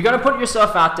 Yeah, you got to put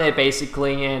yourself out there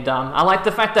basically. And I like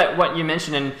the fact that what you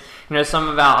mentioned and, some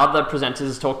of our other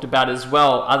presenters talked about as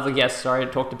well, other guests,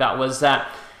 talked about was that,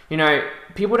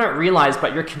 people don't realize,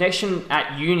 but your connection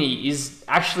at uni is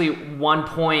actually one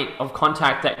point of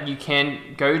contact that you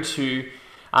can go to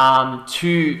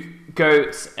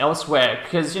go elsewhere,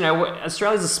 because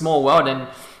Australia's a small world, and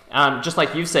just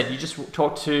like you've said, you just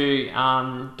talked to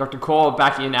Dr. Kaur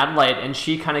back in Adelaide, and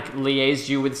she kind of liaised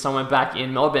you with someone back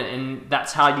in Melbourne, and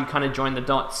that's how you kind of join the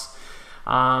dots.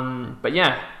 But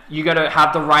yeah, you got to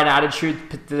have the right attitude,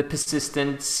 the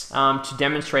persistence to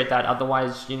demonstrate that.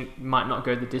 Otherwise, you might not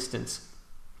go the distance.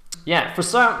 Yeah, for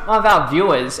some of our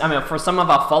viewers, for some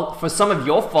of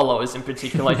your followers in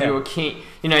particular, who are keen,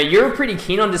 you're pretty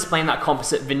keen on displaying that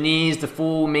composite veneers, the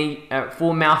full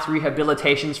mouth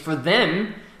rehabilitations. For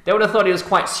them, they would have thought it was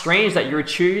quite strange that you're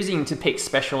choosing to pick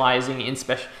specializing in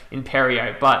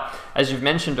perio. But as you've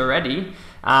mentioned already,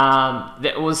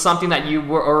 that was something that you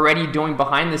were already doing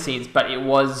behind the scenes, but it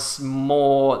was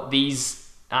more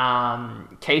these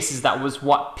cases that was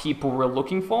what people were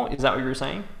looking for. Is that what you were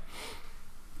saying?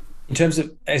 In terms of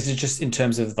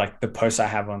like the posts I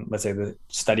have on, let's say, the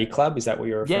study club, is that what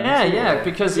you're referring to? Yeah,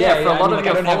 because for a lot of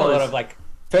your followers, have a lot of like.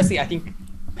 Firstly, I think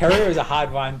perio is a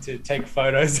hard one to take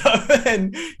photos of,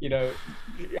 and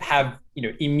have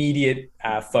immediate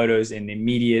photos and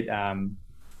immediate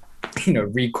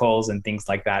recalls and things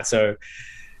like that. So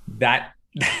that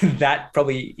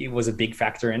probably it was a big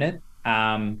factor in it.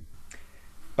 But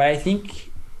I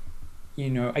think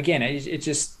again,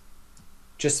 it's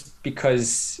just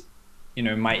because.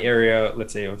 My area,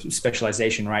 let's say, of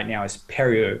specialization right now is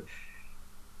perio.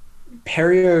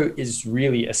 Perio is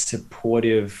really a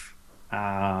supportive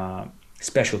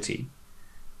specialty.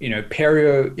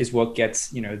 Perio is what gets,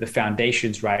 the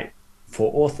foundations right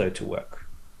for ortho to work.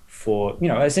 For, you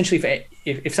know, essentially,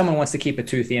 if someone wants to keep a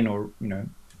tooth in or, you know,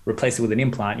 replace it with an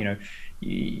implant, you know,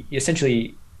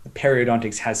 essentially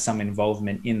periodontics has some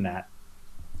involvement in that.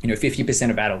 You know, 50%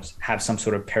 of adults have some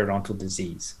sort of periodontal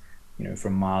disease, you know,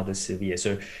 from mild to severe.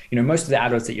 So, you know, most of the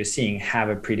adults that you're seeing have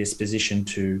a predisposition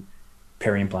to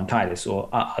periimplantitis or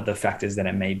other factors that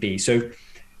it may be. So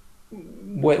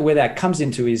where that comes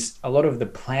into is a lot of the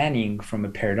planning from a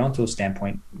periodontal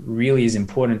standpoint really is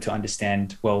important to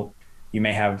understand. Well, you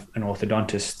may have an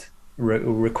orthodontist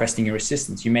requesting your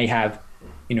assistance. You may have,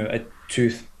 you know, a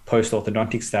tooth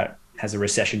post-orthodontics that has a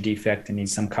recession defect and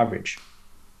needs some coverage.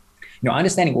 You know,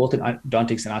 understanding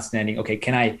orthodontics and understanding, okay,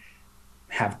 can I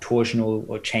have torsional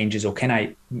or changes, or can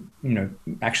I, you know,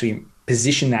 actually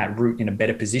position that root in a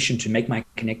better position to make my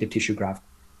connective tissue graft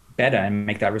better and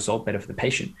make that result better for the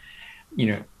patient. You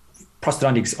know,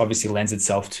 prosthodontics obviously lends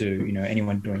itself to, you know,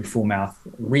 anyone doing full mouth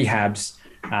rehabs.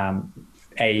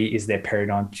 A, is their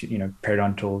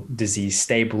periodontal disease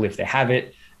stable if they have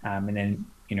it, and then,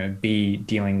 you know, B,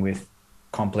 dealing with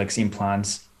complex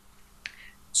implants.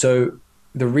 So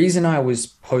the reason I was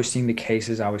posting the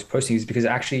cases I was posting is because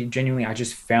actually genuinely I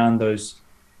just found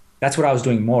that's what I was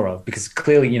doing more of, because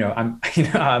clearly, you know,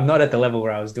 I'm not at the level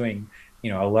where I was doing,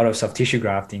 you know, a lot of soft tissue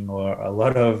grafting or a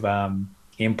lot of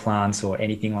implants or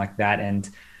anything like that. And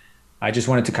I just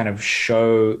wanted to kind of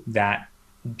show that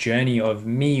journey of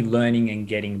me learning and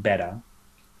getting better.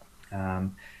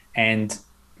 And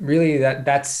really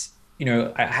that's, you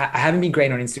know, I haven't been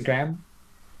great on Instagram,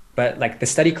 but like the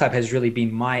Study Club has really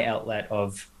been my outlet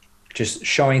of just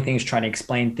showing things, trying to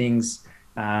explain things,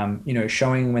 you know,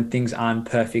 showing when things aren't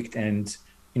perfect, and,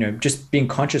 you know, just being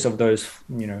conscious of those,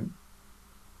 you know,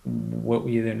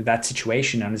 that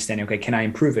situation, understanding, okay, can I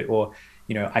improve it? Or,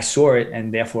 you know, I saw it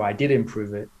and therefore I did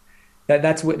improve it.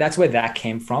 That's where that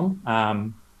came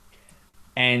from.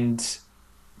 And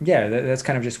yeah, that's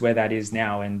kind of just where that is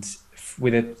now. And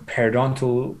with a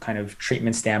periodontal kind of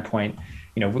treatment standpoint,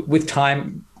 you know, with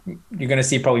time, you're going to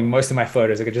see probably most of my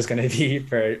photos are just going to be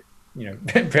for, you know,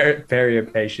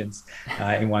 perio patients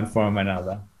in one form or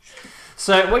another.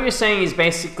 So what you're saying is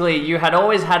basically you had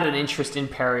always had an interest in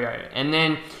perio, and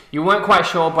then you weren't quite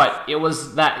sure, but it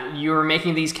was that you were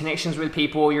making these connections with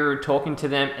people, you were talking to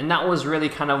them, and that was really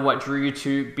kind of what drew you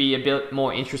to be a bit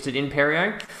more interested in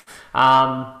perio.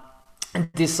 And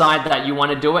decide that you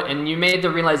want to do it. And you made the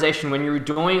realization when you were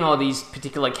doing all these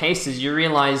particular cases, you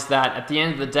realized that at the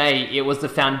end of the day, it was the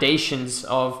foundations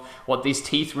of what these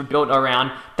teeth were built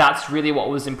around. That's really what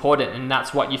was important, and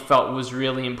that's what you felt was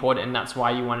really important, and that's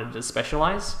why you wanted to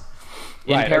specialize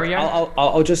in perio.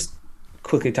 I'll just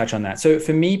quickly touch on that. So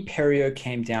for me, perio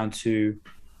came down to,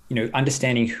 you know,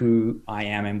 understanding who I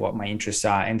am and what my interests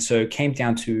are. And so it came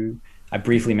down to, I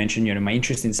briefly mentioned, you know, my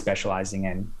interest in specializing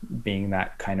and being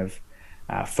that kind of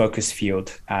focus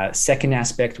field. Second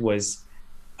aspect was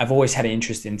I've always had an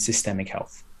interest in systemic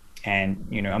health, and,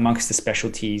 you know, amongst the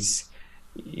specialties,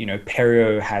 you know,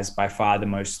 perio has by far the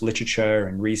most literature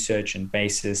and research and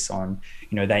basis on,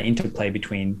 you know, that interplay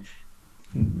between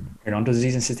periodontal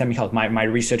disease and systemic health. My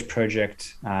research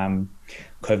project,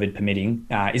 COVID permitting,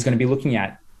 is going to be looking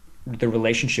at the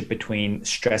relationship between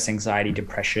stress, anxiety,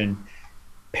 depression,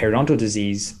 periodontal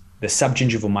disease, the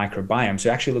subgingival microbiome.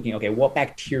 So actually looking, okay, what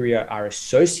bacteria are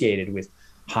associated with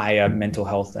higher mental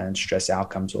health and stress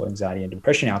outcomes, or anxiety and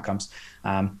depression outcomes.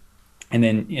 And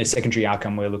then, you know, secondary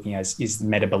outcome we're looking at is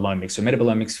metabolomics. So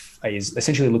metabolomics is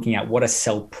essentially looking at what are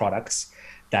cell products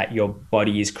that your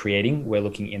body is creating. We're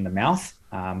looking in the mouth.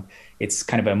 It's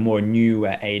kind of a more new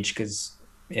age because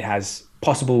it has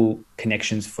possible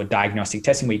connections for diagnostic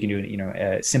testing where you can do, you know,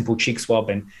 a simple cheek swab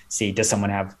and see, does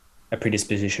someone have a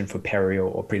predisposition for perio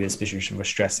or predisposition for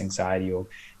stress, anxiety, or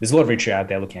there's a lot of literature out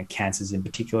there looking at cancers in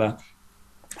particular.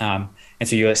 And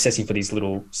so you're assessing for these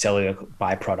little cellular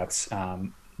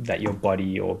byproducts that your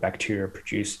body or bacteria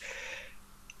produce.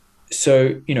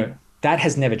 So, you know, that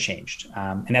has never changed.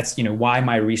 And that's, you know, why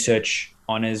my research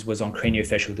honors was on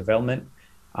craniofacial development.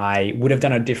 I would have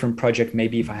done a different project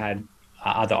maybe if I had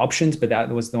other options, but that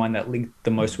was the one that linked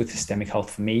the most with systemic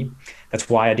health for me. That's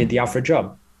why I did the Alfred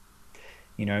job.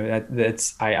 You know,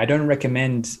 I don't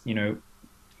recommend, you know,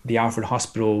 the Alfred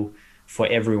Hospital for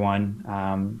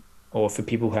everyone, or for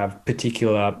people who have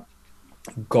particular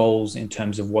goals in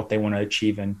terms of what they want to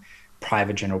achieve in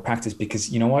private general practice, because,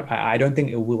 you know what, I don't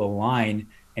think it will align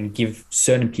and give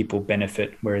certain people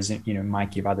benefit, whereas, you know,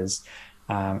 might give others.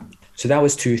 So that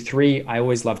was 2. 3, I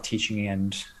always loved teaching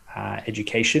and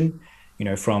education, you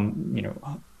know, from, you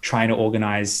know, trying to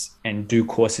organize and do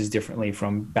courses differently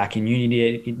from back in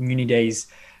uni days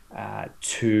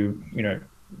to, you know,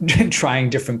 trying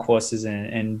different courses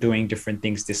and doing different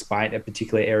things despite a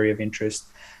particular area of interest.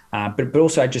 But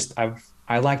also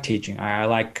I like teaching. I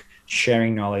like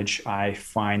sharing knowledge. I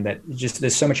find that just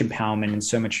there's so much empowerment and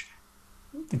so much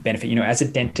benefit. As a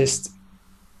dentist,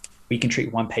 we can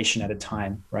treat one patient at a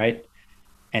time, right?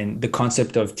 And the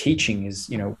concept of teaching is,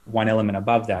 one element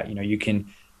above that. You can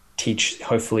teach,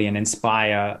 hopefully, and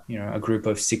inspire, a group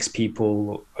of 6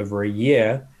 people over a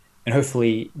year, and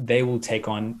hopefully they will take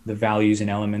on the values and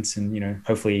elements, and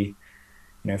hopefully,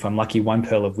 if I'm lucky, 1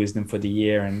 pearl of wisdom for the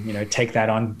year, and take that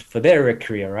on for their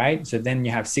career, right? So then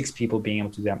you have 6 people being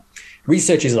able to do that.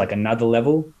 Research is like another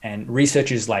level, and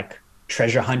research is like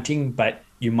treasure hunting, but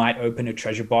you might open a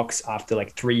treasure box after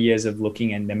like 3 years of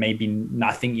looking, and there may be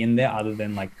nothing in there other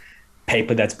than like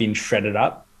paper that's been shredded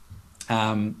up.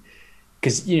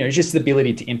 Because it's just the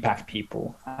ability to impact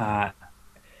people.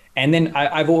 And then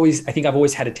I think I've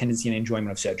always had a tendency and enjoyment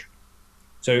of surgery.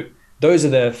 So those are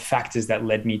the factors that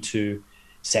led me to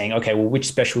saying, okay, well, which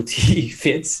specialty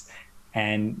fits?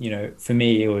 And for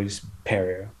me, it was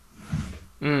perio.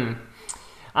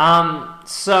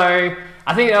 So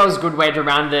I think that was a good way to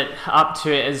round it up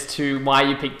to as to why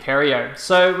you picked perio.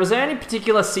 So was there any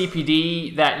particular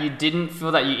CPD that you didn't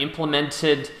feel that you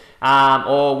implemented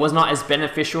or was not as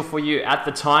beneficial for you at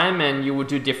the time and you will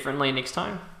do differently next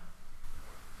time?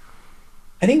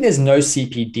 I think there's no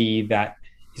CPD that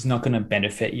is not going to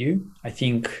benefit you. I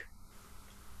think,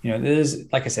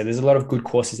 there's, like I said, there's a lot of good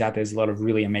courses out there. There's a lot of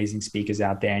really amazing speakers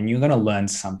out there, and you're going to learn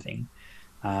something.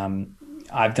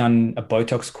 I've done a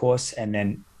Botox course and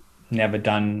then never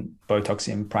done Botox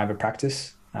in private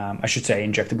practice. I should say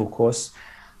injectable course.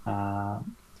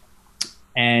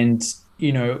 And,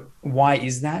 why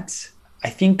is that? I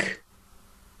think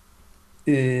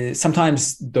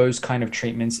sometimes those kind of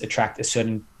treatments attract a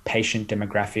certain patient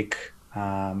demographic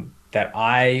that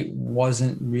I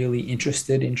wasn't really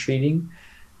interested in treating,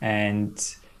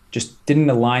 and just didn't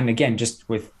align, again, just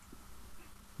with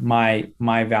my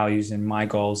values and my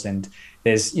goals. And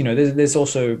there's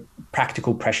also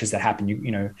practical pressures that happen.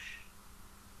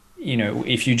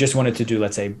 If you just wanted to do,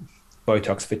 let's say,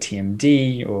 Botox for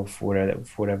TMD or for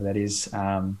whatever that is,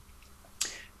 I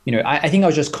think I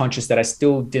was just conscious that I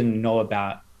still didn't know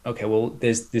about, okay, well,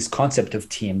 there's this concept of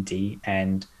TMD,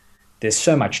 and there's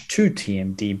so much to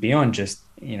TMD beyond just,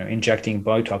 injecting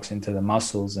Botox into the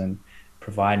muscles and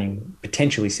providing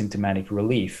potentially symptomatic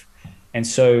relief. And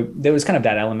so there was kind of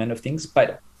that element of things,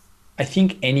 but I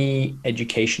think any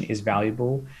education is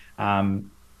valuable.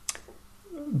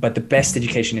 But the best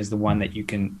education is the one that you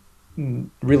can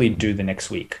really do the next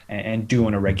week and do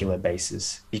on a regular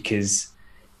basis, because,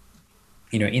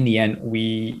 in the end,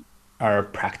 we are a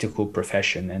practical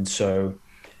profession. And so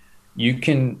you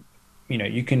can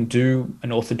do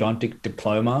an orthodontic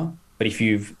diploma, but if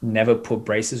you've never put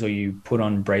braces, or you put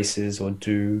on braces or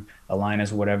do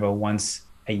aligners or whatever once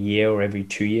a year or every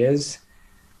 2 years,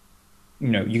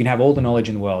 you can have all the knowledge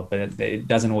in the world, but it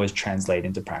doesn't always translate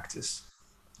into practice.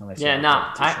 I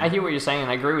hear what you're saying, and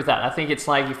I agree with that. I think it's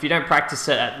like, if you don't practice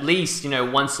it at least,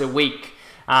 once a week,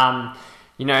 how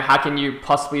can you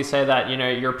possibly say that,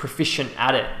 you're proficient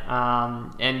at it?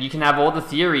 And you can have all the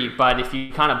theory, but if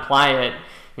you can't apply it,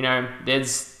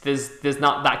 there's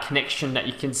not that connection that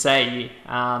you can say,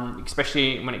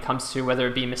 especially when it comes to whether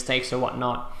it be mistakes or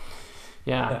whatnot.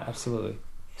 Yeah, absolutely.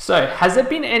 So has there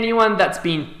been anyone that's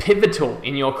been pivotal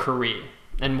in your career,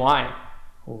 and why?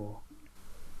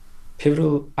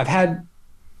 Pivotal.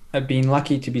 I've been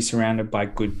lucky to be surrounded by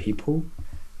good people.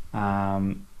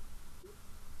 In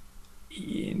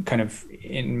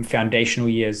foundational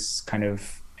years, kind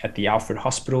of at the Alfred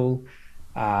Hospital,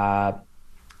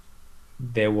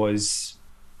 there was,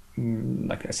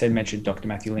 like I said, mentioned Dr.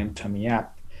 Matthew Lim, Tommy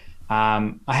Yap.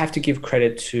 I have to give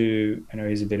credit to, I know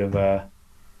he's a bit of a,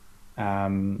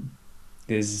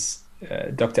 there's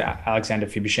Dr. Alexander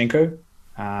Fibushenko.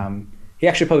 He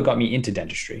actually probably got me into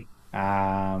dentistry.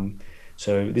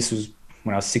 So this was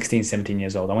when I was 16, 17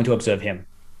 years old. I went to observe him.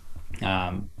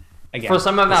 Again, for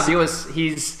some of our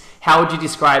viewers, how would you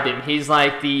describe him? He's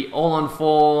like the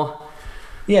all-on-4.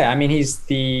 Yeah, I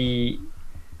mean,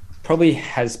 probably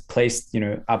has placed,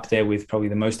 up there with probably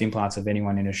the most implants of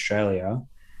anyone in Australia,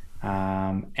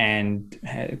 and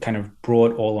kind of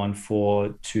brought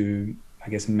all-on-4 to, I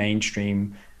guess,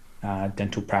 mainstream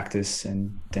dental practice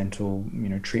and dental,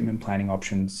 treatment planning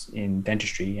options in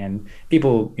dentistry. And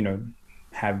people,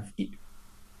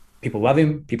 people love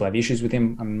him. People have issues with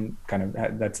him.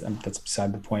 That's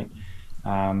beside the point.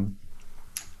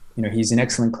 He's an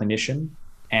excellent clinician,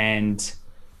 and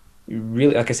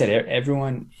really, like I said,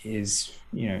 everyone is,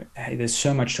 there's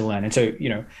so much to learn. And so,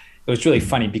 it was really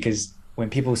funny because when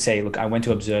people say, look, I went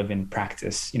to observe in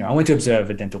practice, I went to observe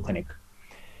a dental clinic.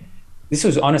 This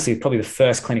was honestly probably the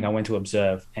first clinic I went to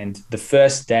observe. And the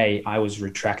first day I was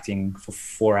retracting for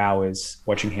 4 hours,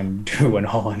 watching him do an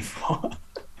All-on-4.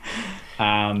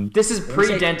 This is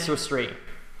pre-dentistry.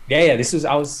 Yeah.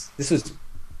 I was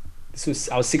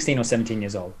 16 or 17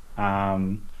 years old.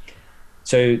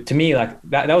 So to me, like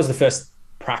that was the first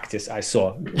practice I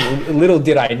saw. Little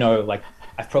did I know, like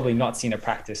I've probably not seen a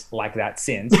practice like that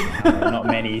since, not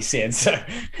many since. So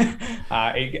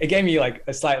it gave me like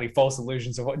a slightly false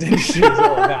illusions of what dentistry is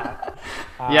all about.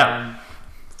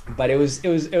 But it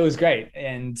was great,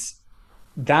 and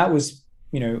that was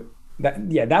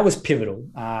that was pivotal.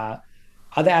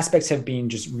 Other aspects have been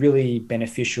just really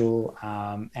beneficial,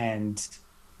 and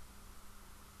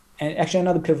actually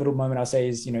another pivotal moment I'll say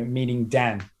is, meeting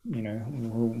Dan,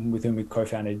 with whom we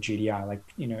co-founded GDI.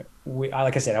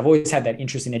 Like I said, I've always had that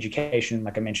interest in education.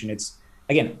 Like I mentioned, it's,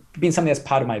 again, been something that's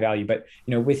part of my value, but,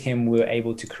 with him, we were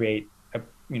able to create a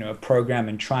program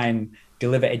and try and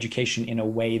deliver education in a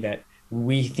way that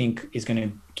we think is going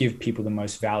to give people the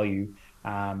most value.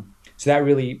 So that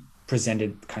really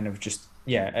presented kind of just,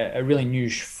 a really new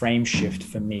frame shift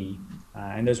for me.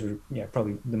 And those were,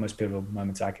 probably the most pivotal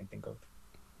moments I can think of.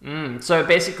 So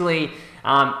basically,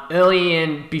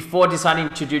 before deciding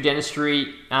to do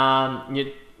dentistry,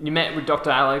 you met with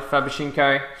Dr. Alex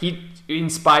Fabashenko. He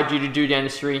inspired you to do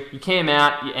dentistry. You came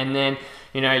out, and then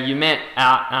you met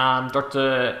out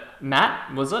Dr.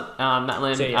 Matt, was it? Matt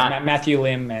Lim. So, Matthew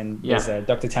Lim, and there's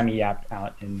Dr. Tammy Yap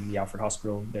out in the Alfred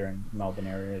Hospital there in Melbourne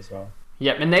area as well.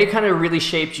 Yep, and they kind of really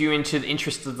shaped you into the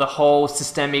interest of the whole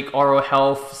systemic oral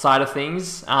health side of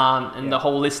things, and the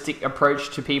holistic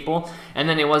approach to people. And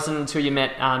then it wasn't until you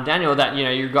met Daniel that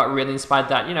you got really inspired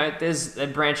that there's a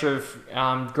branch of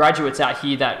graduates out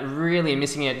here that really are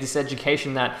missing out this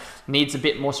education that needs a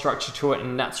bit more structure to it,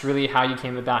 and that's really how you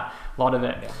came about a lot of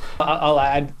it. Yeah. I'll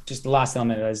add just the last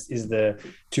element is the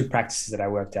two practices that I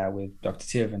worked out with Dr.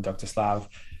 Tiv and Dr. Slav.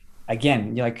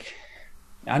 Again, you're like,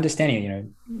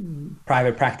 understanding,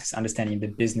 private practice, understanding the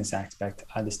business aspect,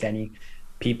 understanding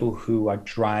people who are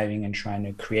driving and trying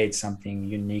to create something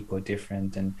unique or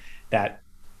different, and that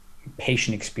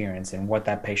patient experience and what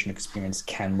that patient experience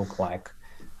can look like.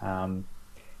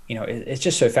 It's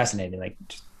just so fascinating. Like,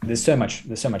 there's so much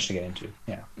to get into.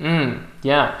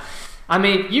 Yeah. I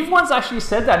mean, you've once actually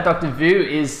said that Dr. Vu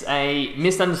is a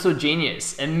misunderstood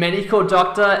genius, a medical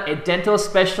doctor, a dental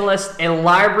specialist, a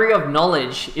library of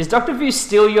knowledge. Is Dr. Vu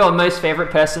still your most favorite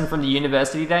person from the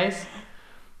university days?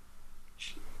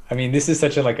 I mean, this is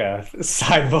such a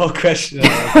sideball question.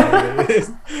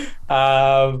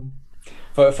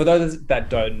 For those that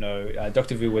don't know,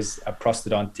 Dr. Vu was a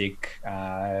prosthodontic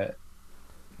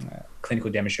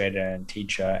clinical demonstrator and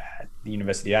teacher at the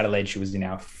University of Adelaide. She was in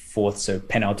our fourth, so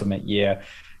penultimate year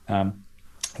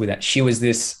with that. She was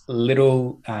this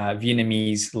little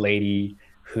Vietnamese lady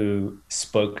who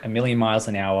spoke a million miles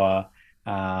an hour.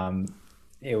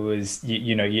 It was,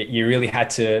 you really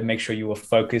had to make sure you were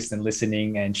focused and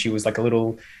listening. And she was like a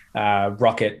little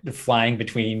rocket flying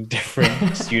between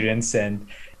different students. And,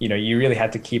 you really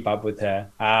had to keep up with her.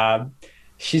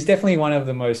 She's definitely one of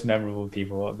the most memorable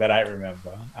people that I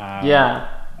remember.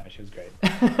 She was great.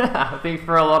 I think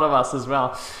for a lot of us as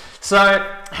well. So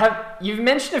you've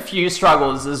mentioned a few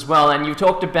struggles as well, and you've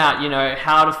talked about,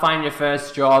 how to find your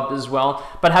first job as well.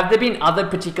 But have there been other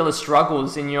particular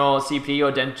struggles in your CPD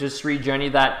or dentistry journey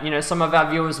that, some of our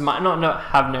viewers might not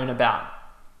have known about?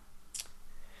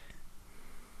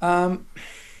 I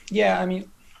mean,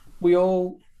 we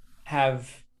all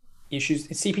have issues.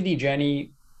 CPD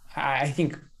journey, I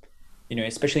think,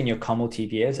 especially in your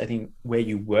cumulative years, I think where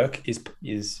you work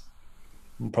is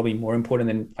probably more important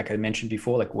than, like I mentioned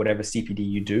before, like whatever CPD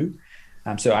you do.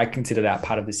 So I consider that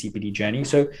part of the CPD journey.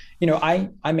 So, I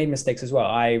made mistakes as well.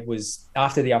 I was,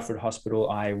 after the Alfred Hospital,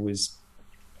 I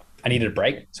needed a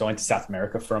break. So I went to South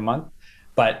America for a month.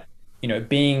 But,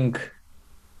 being,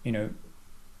 I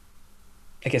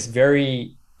guess,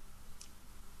 very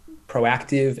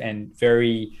proactive and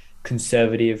very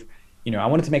conservative, I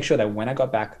wanted to make sure that when I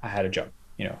got back, I had a job,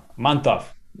 a month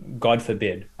off, God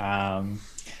forbid. And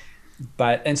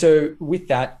so with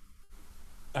that,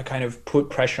 I kind of put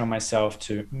pressure on myself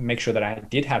to make sure that I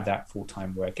did have that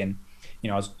full-time work. And,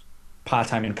 I was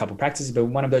part-time in a couple of practices, but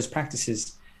one of those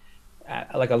practices,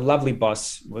 like a lovely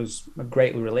boss, was a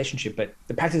great relationship, but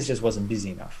the practice just wasn't busy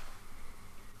enough.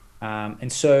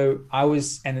 And so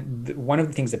one of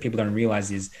the things that people don't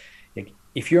realize is, like,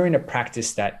 if you're in a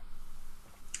practice that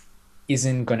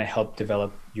isn't going to help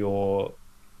develop your,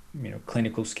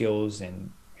 clinical skills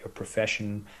and your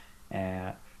profession,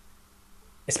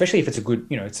 especially if it's a good,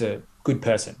 it's a good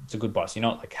person, it's a good boss. You're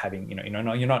not like having,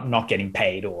 you're not getting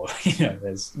paid, or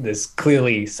there's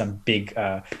clearly some big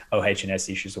OH&S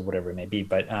issues or whatever it may be.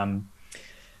 But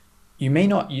you may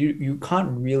not, you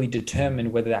can't really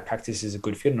determine whether that practice is a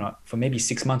good fit or not for maybe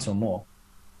 6 months or more,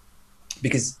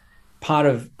 because part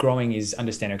of growing is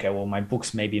understanding, okay, well, my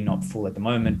book's maybe not full at the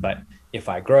moment, but if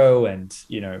I grow and,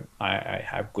 I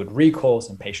have good recalls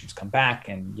and patients come back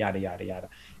and yada, yada, yada.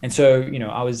 And so,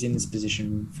 I was in this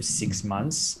position for 6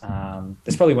 months.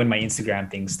 That's probably when my Instagram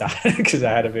thing started, because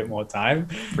I had a bit more time.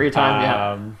 Free time,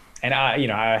 yeah. And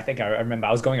I think I remember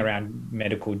I was going around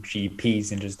medical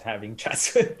GPs and just having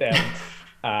chats with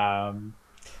them.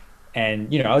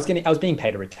 And, I was being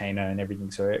paid a retainer and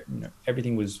everything. So,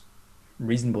 everything was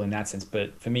reasonable in that sense.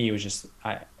 But for me, it was just,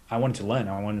 I wanted to learn.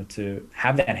 I wanted to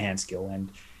have that hand skill and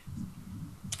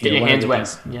get your hands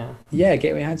wet. Yeah, get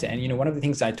your hands wet. And one of the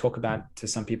things I talk about to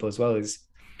some people as well is,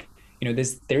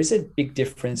 there is a big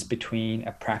difference between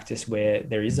a practice where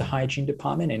there is a hygiene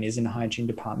department and isn't a hygiene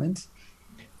department,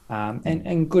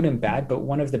 and good and bad. But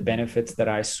one of the benefits that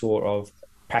I saw of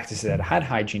practices that had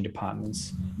hygiene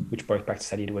departments, which both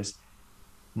practices I did, was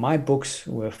my books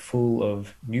were full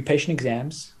of new patient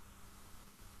exams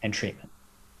and treatment.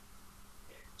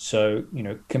 So,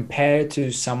 compared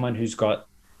to someone who's got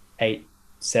 8,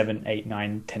 7, 8,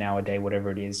 9, 10 hour day, whatever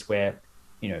it is, where,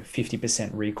 50%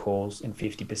 recalls and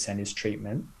 50% is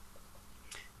treatment.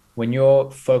 When you're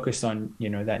focused on,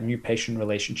 that new patient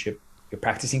relationship, you're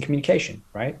practicing communication,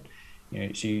 right?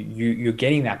 So you're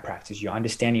getting that practice, you're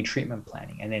understanding treatment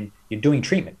planning, and then you're doing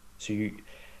treatment. So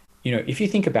if you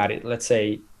think about it, let's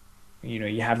say,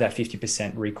 you have that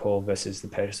 50% recall versus the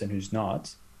person who's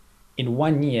not. In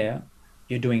 1 year,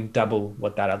 you're doing double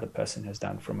what that other person has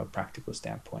done from a practical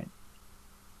standpoint.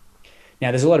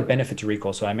 Now, there's a lot of benefit to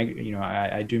recall. So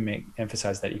I do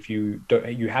emphasize that if you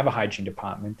have a hygiene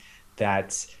department,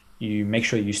 that you make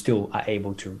sure you still are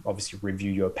able to obviously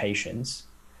review your patients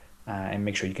and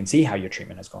make sure you can see how your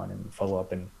treatment has gone and follow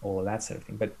up and all of that sort of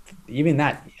thing. But even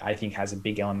that, I think, has a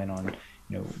big element on,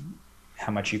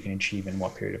 how much you can achieve in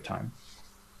what period of time.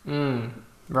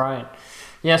 Right.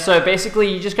 Yeah, so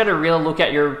basically you just got to really look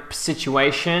at your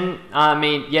situation. I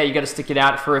mean, yeah, you got to stick it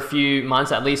out for a few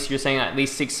months, at least. You're saying at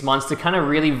least 6 months, to kind of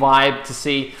really vibe, to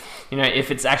see,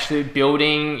 if it's actually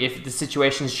building, if the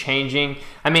situation's changing.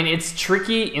 I mean, it's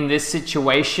tricky in this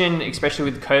situation,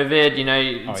 especially with COVID,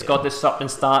 it's got this stop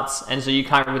and starts, and so you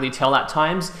can't really tell at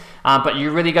times. But you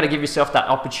really got to give yourself that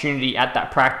opportunity at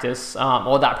that practice,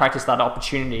 or that practice, that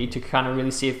opportunity to kind of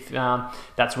really see if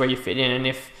that's where you fit in. And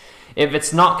if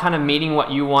it's not kind of meeting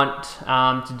what you want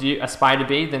to aspire to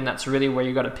be, then that's really where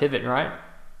you got to pivot, right?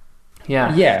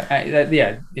 Yeah.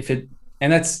 Yeah.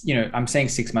 And that's, I'm saying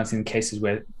 6 months in cases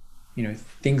where,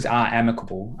 things are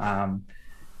amicable. And,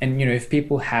 if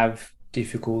people have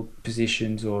difficult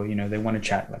positions or, they want to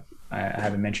chat, like I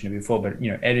haven't mentioned it before, but,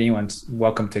 anyone's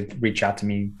welcome to reach out to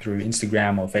me through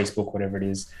Instagram or Facebook, whatever it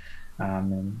is.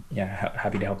 And yeah,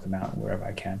 happy to help them out wherever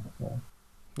I can.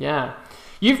 Yeah.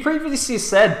 You've previously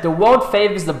said the world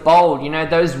favors the bold,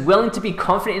 those willing to be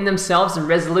confident in themselves and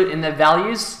resolute in their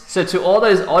values. So to all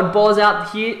those oddballs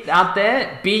out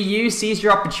there, be you, seize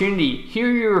your opportunity. Who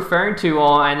are you referring to,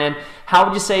 and then how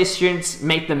would you say students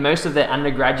make the most of their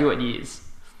undergraduate years?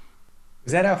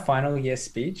 Was that our final year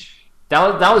speech?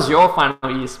 That was your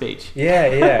final year speech.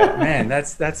 Yeah, man,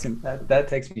 that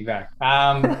takes me back.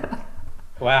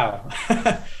 Wow.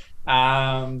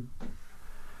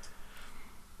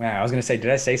 Man, I was going to say,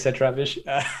 did I say such rubbish?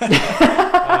 I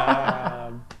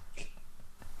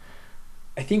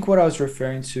think what I was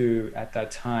referring to at that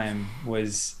time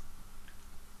was,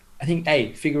 I think,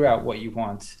 figure out what you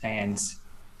want and,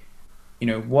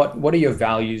 what are your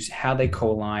values, how they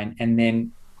co-align, and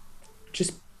then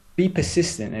just be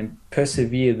persistent and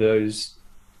persevere those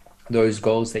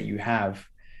goals that you have,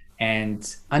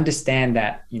 and understand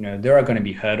that, there are going to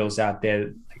be hurdles out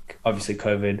there, like obviously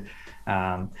COVID,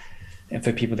 and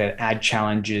for people that add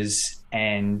challenges,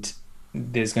 and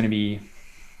there's going to be,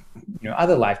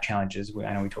 other life challenges.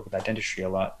 I know we talk about dentistry a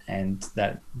lot,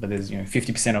 but there's,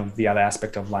 50% of the other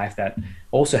aspect of life that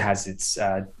also has its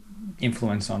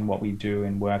influence on what we do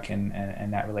and work and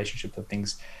that relationship of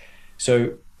things.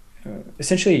 So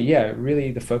essentially,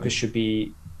 really the focus should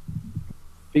be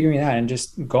figuring it out and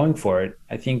just going for it.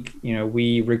 I think,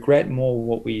 we regret more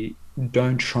what we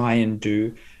don't try and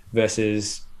do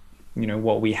versus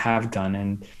what we have done,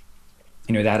 and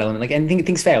that element, like, and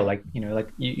things fail, like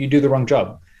you do the wrong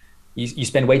job, you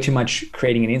spend way too much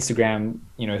creating an Instagram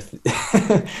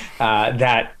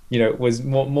that was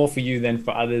more for you than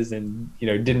for others, and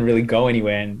didn't really go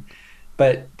anywhere, and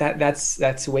but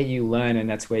that's where you learn, and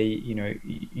that's where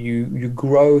you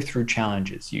grow through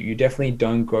challenges. You definitely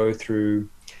don't grow through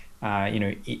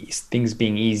things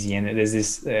being easy. And there's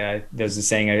a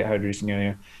saying I heard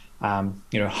recently,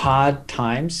 hard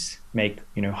times make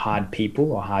hard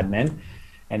people or hard men,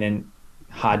 and then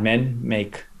hard men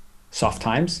make soft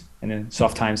times, and then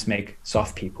soft times make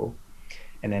soft people,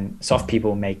 and then soft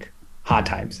people make hard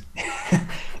times.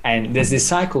 And there's this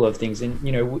cycle of things. And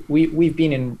we've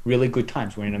been in really good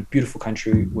times. We're in a beautiful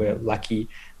country. We're lucky.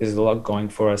 There's a lot going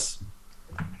for us.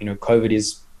 COVID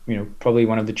is probably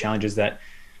one of the challenges that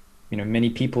many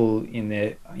people in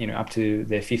their up to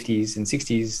their 50s and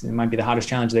 60s, it might be the hardest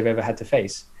challenge they've ever had to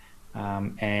face.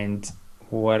 And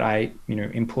what I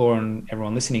implore on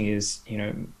everyone listening is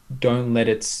don't let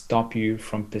it stop you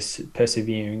from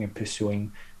persevering and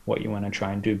pursuing what you want to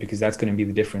try and do, because that's going to be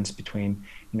the difference between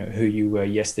who you were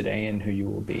yesterday and who you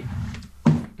will be.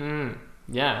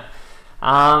 Yeah.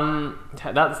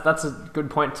 That's a good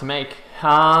point to make.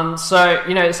 So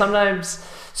sometimes,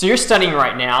 so you're studying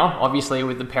right now, obviously,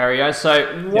 with the perio.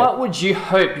 So what would you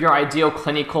hope your ideal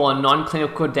clinical or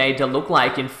non-clinical day to look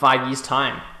like in 5 years'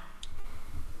 time?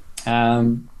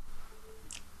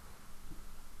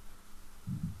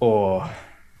 Or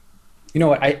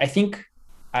what, I think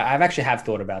I've actually have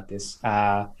thought about this,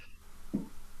 and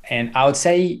I would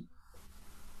say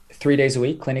 3 days a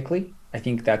week clinically. I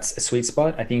think that's a sweet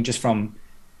spot. I think just from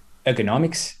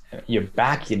ergonomics, your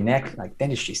back, your neck, like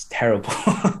dentistry is terrible.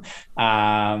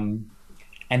 And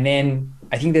then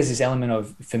I think there's this element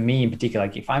of, for me in particular,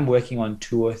 like if I'm working on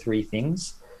 2 or 3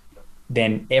 things,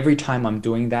 then every time I'm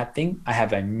doing that thing, I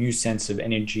have a new sense of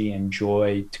energy and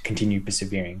joy to continue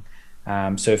persevering.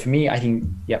 So for me, I think,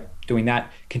 doing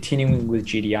that, continuing with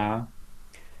GDR,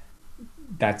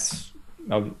 that's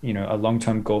a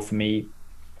long-term goal for me,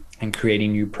 and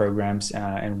creating new programs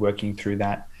and working through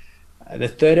that. The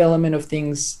third element of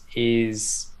things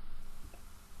is,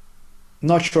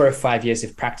 not sure if 5 years,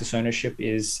 if practice ownership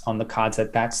is on the cards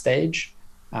at that stage,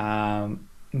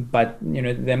 but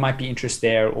there might be interest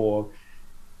there, or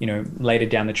later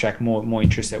down the track, more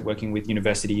interest at working with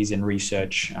universities and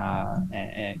research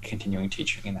and continuing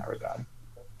teaching in that regard.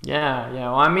 Yeah.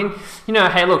 Well, I mean,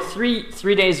 hey, look,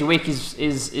 three days a week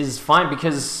is fine,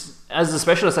 because as a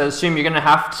specialist, I assume you're going to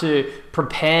have to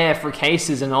prepare for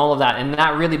cases and all of that, and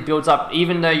that really builds up.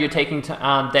 Even though you're taking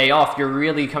day off, you're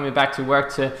really coming back to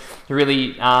work to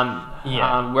really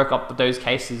work up those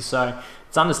cases. So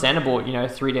it's understandable,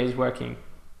 3 days working.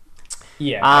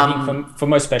 Yeah, I think for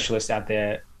most specialists out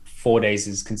there, 4 days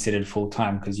is considered full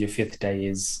time, because your 5th day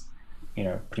is,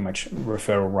 pretty much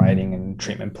referral writing and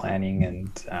treatment planning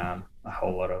and a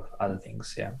whole lot of other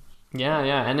things. Yeah.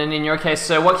 Yeah. And then in your case,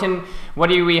 so what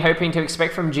are we hoping to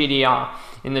expect from GDR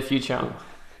in the future?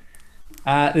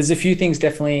 There's a few things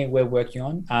definitely we're working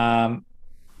on.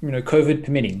 COVID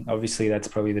permitting, obviously that's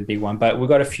probably the big one, but we've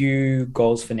got a few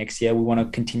goals for next year. We want to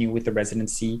continue with the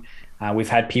residency. We've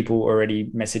had people already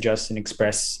message us and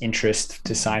express interest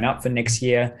to sign up for next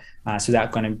year. So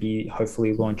that's going to be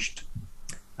hopefully launched,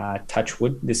 touch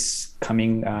wood, this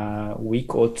coming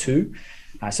week or 2.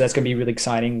 So that's going to be really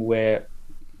exciting.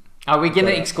 Are we getting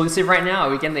the exclusive right now?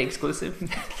 Are we getting the exclusive?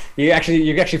 You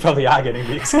actually probably are getting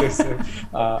the exclusive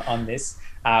on this.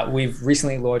 We've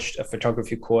recently launched a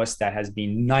photography course that has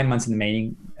been 9 months in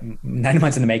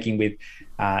the making with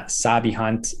Sabi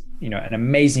Hunt, an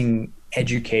amazing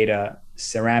educator,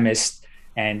 ceramist,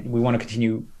 and we want to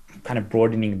continue kind of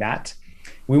broadening that.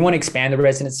 We want to expand the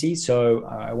residency, so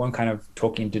I won't kind of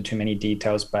talk into too many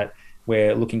details, but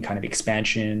we're looking kind of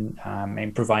expansion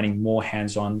and providing more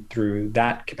hands-on through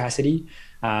that capacity.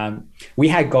 We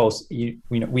had goals.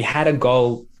 We had a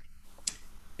goal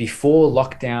before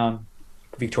lockdown,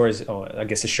 I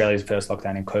guess Australia's first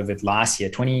lockdown in COVID last year,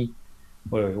 I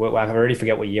already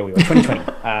forget what year we were,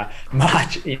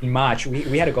 2020. In March,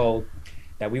 we had a goal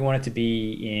that we wanted to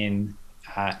be in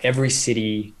every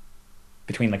city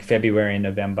between like February and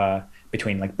November,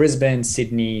 between like Brisbane,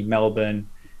 Sydney, Melbourne,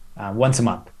 once a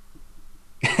month.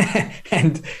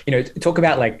 And talk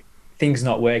about like things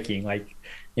not working, like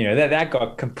that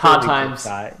got completely hard times.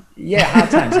 Hard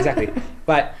times, exactly.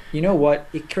 But you know what,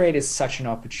 it created such an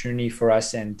opportunity for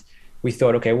us, and we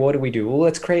thought, okay, what do we do? Well,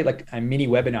 let's create like a mini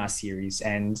webinar series.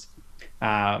 And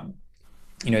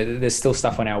there's still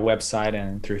stuff on our website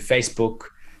and through Facebook,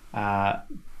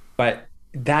 but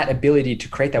that ability to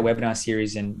create that webinar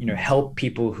series and help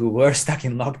people who were stuck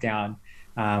in lockdown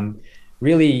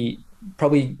really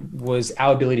probably was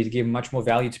our ability to give much more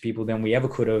value to people than we ever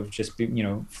could have just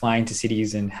flying to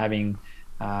cities and having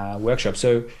workshops.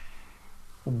 So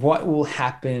what will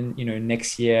happen,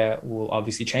 next year will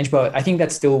obviously change, but I think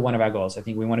that's still one of our goals. I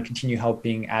think we want to continue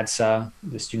helping ADSA,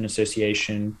 the Student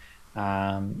Association,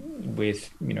 with,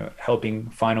 helping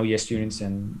final year students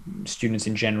and students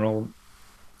in general.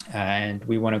 And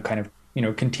we want to kind of,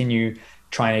 continue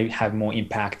trying to have more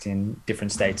impact in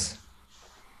different states.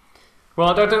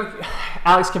 Well, Dr.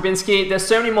 Alex Kabinski, there's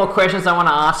so many more questions I want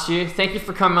to ask you. Thank you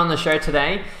for coming on the show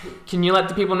today. Can you let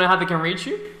the people know how they can reach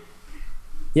you?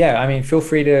 Yeah, I mean, feel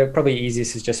free to, probably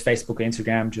easiest is just Facebook or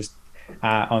Instagram. Just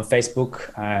on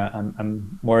Facebook,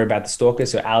 I'm worried about the stalker.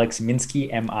 So Alex Minsky,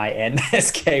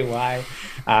 Minsky,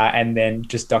 and then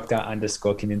just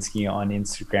Dr._Kabinski on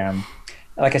Instagram.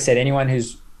 Like I said, anyone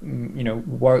who's,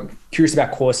 curious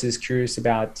about courses, curious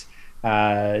about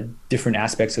different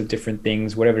aspects of different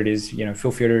things, whatever it is,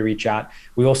 feel free to reach out.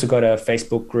 We also got a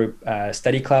Facebook group,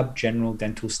 study club, General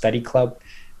Dental Study Club,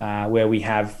 where we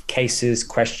have cases,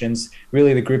 questions.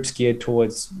 Really, the group's geared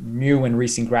towards new and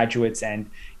recent graduates, and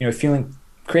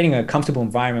creating a comfortable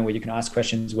environment where you can ask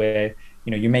questions where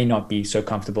you may not be so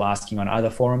comfortable asking on other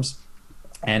forums,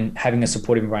 and having a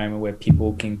supportive environment where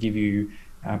people can give you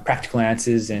practical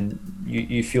answers, and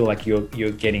you feel like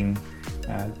you're getting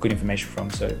good information from.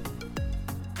 So,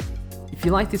 if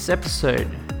you like this episode,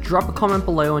 drop a comment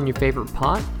below on your favorite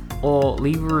part, or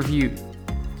leave a review.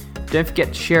 Don't forget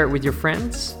to share it with your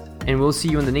friends, and we'll see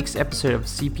you in the next episode of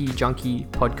CP Junkie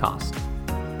Podcast.